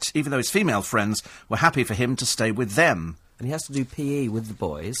toilet, even though his female friends were happy for him to stay with them. And he has to do PE with the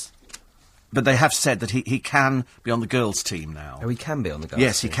boys. But they have said that he can be on the girls' team now. Oh, he can be on the girls'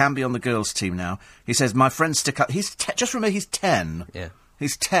 Yes, team. he can be on the girls' team now. He says, my friends stick up... just remember, he's 10. Yeah.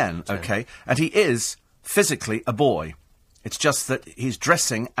 He's 10, OK? And he is physically a boy. It's just that he's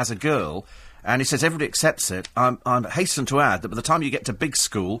dressing as a girl, and he says everybody accepts it. I'm hasten to add that by the time you get to big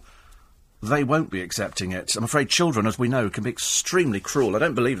school, they won't be accepting it. I'm afraid children, as we know, can be extremely cruel. I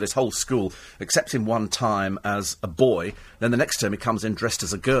don't believe this whole school accepts him one time as a boy, then the next term he comes in dressed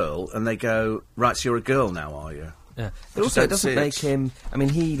as a girl, and they go, right, so you're a girl now, are you? Yeah. But also, it doesn't make him... I mean,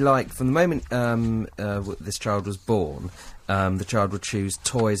 from the moment this child was born... the child would choose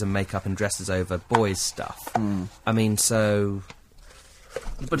toys and makeup and dresses over boys' stuff. I mean, so...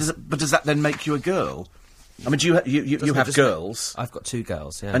 But does that then make you a girl? I mean, do you have girls? I've got 2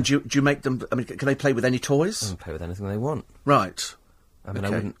 girls, yeah. And do you make them... I mean, can they play with any toys? They can play with anything they want. Right. I mean,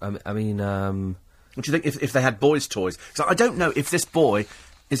 okay. I mean... What do you think if they had boys' toys? Because I don't know if this boy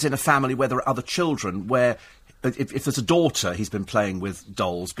is in a family where there are other children, where... If there's a daughter, he's been playing with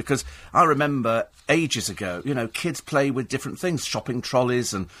dolls, because I remember ages ago, kids play with different things, shopping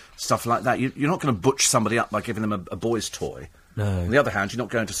trolleys and stuff like that. You're not going to butch somebody up by giving them a boy's toy. No. On the other hand, you're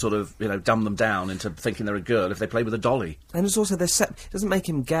not going to sort of, dumb them down into thinking they're a girl if they play with a dolly. And it's also, it doesn't make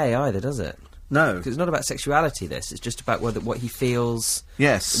him gay either, does it? No. Because it's not about sexuality, this. It's just about what he feels...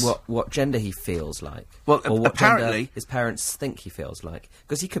 Yes. What gender he feels like. Well, or what apparently... gender his parents think he feels like.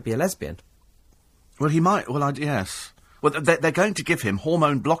 Because he could be a lesbian. Well, he might. Well, yes. Well, they're going to give him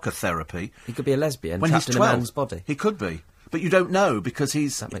hormone blocker therapy. He could be a lesbian when trapped he's in 12. a man's body. He could be. But you don't know, because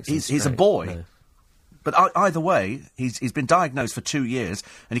he's a boy. No. But either way, he's been diagnosed for 2 years,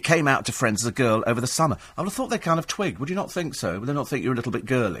 and he came out to friends as a girl over the summer. I would have thought they kind of twigged. Would you not think so? Would they not think you're a little bit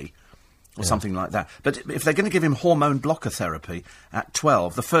girly? Or something like that. But if they're going to give him hormone blocker therapy at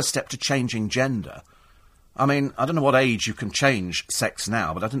 12, the first step to changing gender... I mean, I don't know what age you can change sex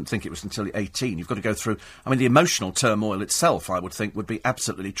now, but I didn't think it was until you're 18. You've got to go through... I mean, the emotional turmoil itself, I would think, would be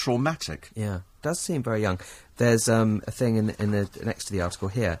absolutely traumatic. Yeah, it does seem very young. There's a thing in the next to the article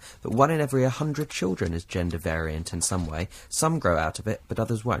here, that 1 in every 100 children is gender variant in some way. Some grow out of it, but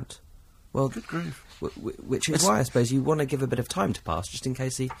others won't. Well, good grief. Which is why, I suppose, you want to give a bit of time to pass, just in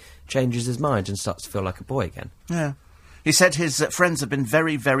case he changes his mind and starts to feel like a boy again. Yeah. He said his friends have been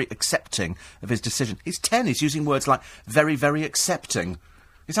very, very accepting of his decision. He's 10. He's using words like very, very accepting.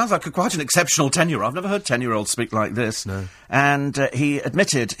 He sounds like quite an exceptional 10-year-old. I've never heard 10-year-olds speak like this. No. And he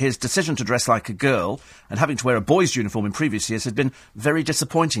admitted his decision to dress like a girl and having to wear a boy's uniform in previous years had been very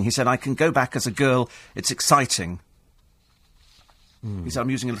disappointing. He said, I can go back as a girl. It's exciting. He said, I'm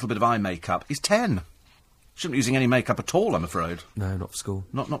using a little bit of eye makeup. He's 10. Shouldn't be using any makeup at all, I'm afraid. No, not for school.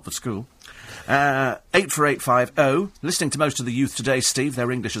 Not for school. 84850. Listening to most of the youth today, Steve,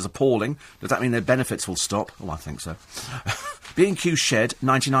 their English is appalling. Does that mean their benefits will stop? Oh, I think so. B&Q shed,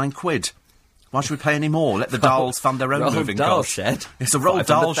 99 quid. Why should we pay any more? Let the Dahls fund their own moving costs. Shed? It's a Roald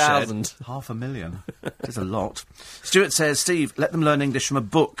Dahl shed. 500,000. $500,000. It's a lot. Stuart says, Steve, let them learn English from a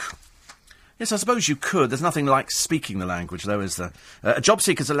book. Yes, I suppose you could. There's nothing like speaking the language, though, is there? A job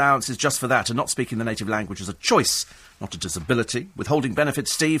seeker's allowance is just for that, and not speaking the native language is a choice, not a disability. Withholding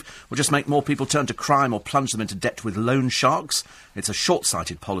benefits, Steve, will just make more people turn to crime or plunge them into debt with loan sharks. It's a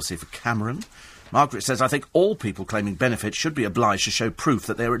short-sighted policy for Cameron. Margaret says, I think all people claiming benefits should be obliged to show proof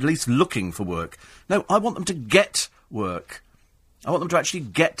that they're at least looking for work. No, I want them to get work. I want them to actually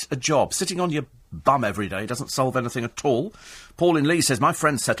get a job. Sitting on your bum every day doesn't solve anything at all. Pauline Lee says, my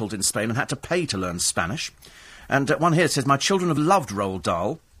friend settled in Spain and had to pay to learn Spanish. And one here says, my children have loved Roald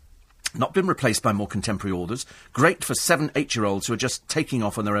Dahl. Not been replaced by more contemporary authors. Great for 7-8-year-olds who are just taking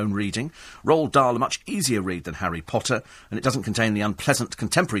off on their own reading. Roald Dahl a much easier read than Harry Potter, and it doesn't contain the unpleasant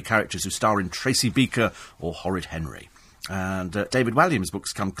contemporary characters who star in Tracy Beaker or Horrid Henry. And David Walliams'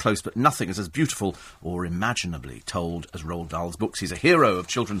 books come close, but nothing is as beautiful or imaginably told as Roald Dahl's books. He's a hero of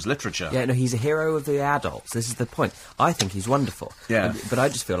children's literature. Yeah, no, he's a hero of the adults. This is the point. I think he's wonderful. Yeah. But I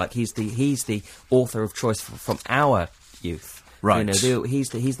just feel like he's the author of choice from our youth. Right. You know, he's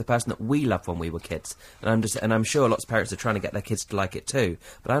the person that we loved when we were kids, and I'm sure lots of parents are trying to get their kids to like it too.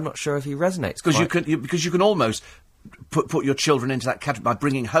 But I'm not sure if he resonates. Because you can almost put your children into that category by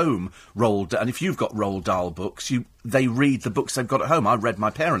bringing home Roald. And if you've got Roald Dahl books, they read the books they've got at home. I read my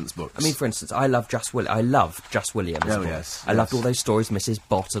parents' books. I mean, for instance, I love Just William. Oh, yes. I loved all those stories, Mrs.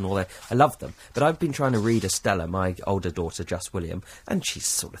 Bott and all that. I loved them. But I've been trying to read Estella, my older daughter, Just William, and she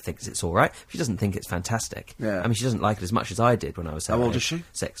sort of thinks it's all right. She doesn't think it's fantastic. Yeah. I mean, she doesn't like it as much as I did when I was 7. How old is she?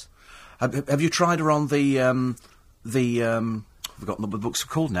 6. Have you tried her on I've forgotten what the books are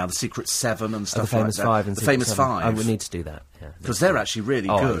called now, The Secret Seven and stuff like that. The Famous Five and The Secret Famous 7. Five. I would need to do that, yeah. Because they're actually really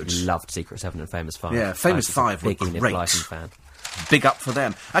good. I loved Secret 7 and Famous 5. Yeah, Famous 5 were big Enid great. Blyton fan. Big up for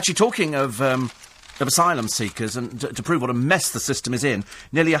them. Actually, talking of asylum seekers, and to prove what a mess the system is in,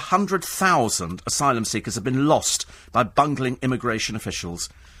 nearly 100,000 asylum seekers have been lost by bungling immigration officials.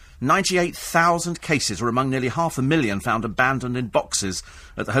 98,000 cases were among nearly 500,000 found abandoned in boxes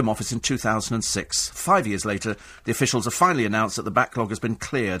at the Home Office in 2006. 5 years later, the officials have finally announced that the backlog has been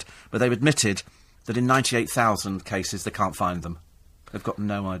cleared, but they've admitted that in 98,000 cases they can't find them. They've got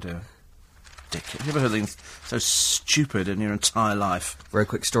no idea. Ridiculous. Have you ever heard things so stupid in your entire life? Very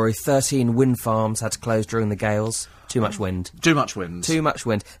quick story. 13 wind farms had to close during the gales. Too much wind. Too much wind. Too much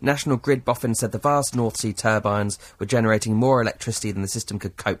wind. National Grid boffin said the vast North Sea turbines were generating more electricity than the system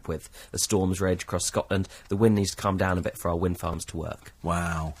could cope with. The storms rage across Scotland. The wind needs to calm down a bit for our wind farms to work.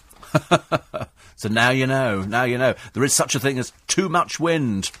 Wow. So now you know. Now you know. There is such a thing as too much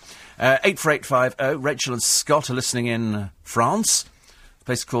wind. 84850. Rachel and Scott are listening in France. A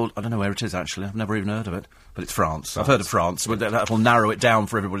place called, I don't know where it is actually, I've never even heard of it, but it's France. I've heard of France, but that'll narrow it down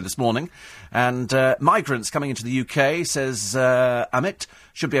for everybody this morning. And migrants coming into the UK, says Amit,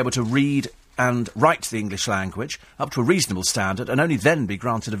 should be able to read and write the English language up to a reasonable standard and only then be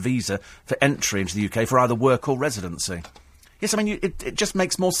granted a visa for entry into the UK for either work or residency. Yes, I mean, it just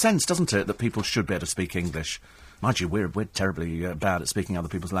makes more sense, doesn't it, that people should be able to speak English. Mind you, we're terribly bad at speaking other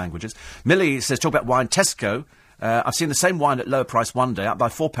people's languages. Millie says, talk about wine, Tesco. I've seen the same wine at lower price one day, up by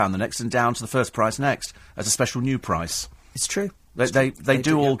 £4 the next, and down to the first price next, as a special new price. It's true. They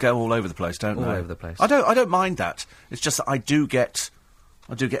do all go all over the place, don't they? All over the place. I don't mind that. It's just that I do get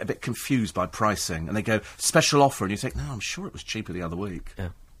a bit confused by pricing, and they go, special offer, and you think, no, I'm sure it was cheaper the other week. Yeah.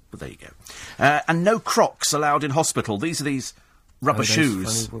 But there you go. And no Crocs allowed in hospital. These are these rubber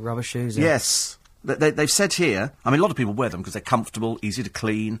shoes. Funny rubber shoes, yeah. Yes. They've said here, I mean, a lot of people wear them because they're comfortable, easy to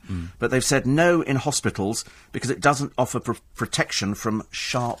clean, but they've said no in hospitals because it doesn't offer protection from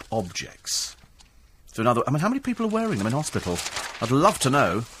sharp objects. So how many people are wearing them in hospital? I'd love to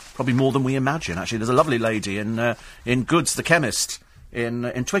know. Probably more than we imagine, actually. There's a lovely lady in Goods, the chemist,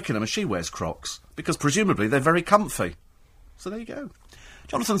 in Twickenham, and she wears Crocs because presumably they're very comfy. So there you go.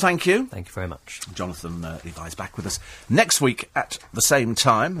 Jonathan, thank you. Thank you very much. Jonathan Levi's back with us next week at the same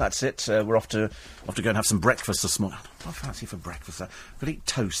time. That's it. We're off to go and have some breakfast this morning. I fancy for breakfast. I could eat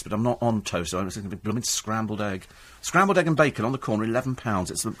toast, but I'm not on toast. So I'm just going to be blooming scrambled egg. Scrambled egg and bacon on the corner,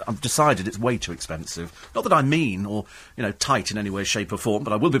 £11. I've decided it's way too expensive. Not that I'm mean or, tight in any way, shape or form,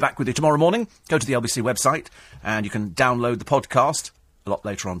 but I will be back with you tomorrow morning. Go to the LBC website and you can download the podcast a lot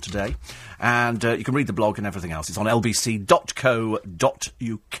later on today. And you can read the blog and everything else. It's on lbc.co.uk.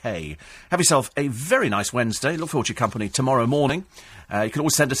 Have yourself a very nice Wednesday. Look forward to your company tomorrow morning. You can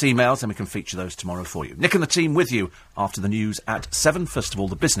always send us emails and we can feature those tomorrow for you. Nick and the team with you after the news at 7. First of all,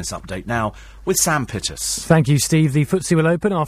 the business update now with Sam Pittis. Thank you, Steve. The FTSE will open after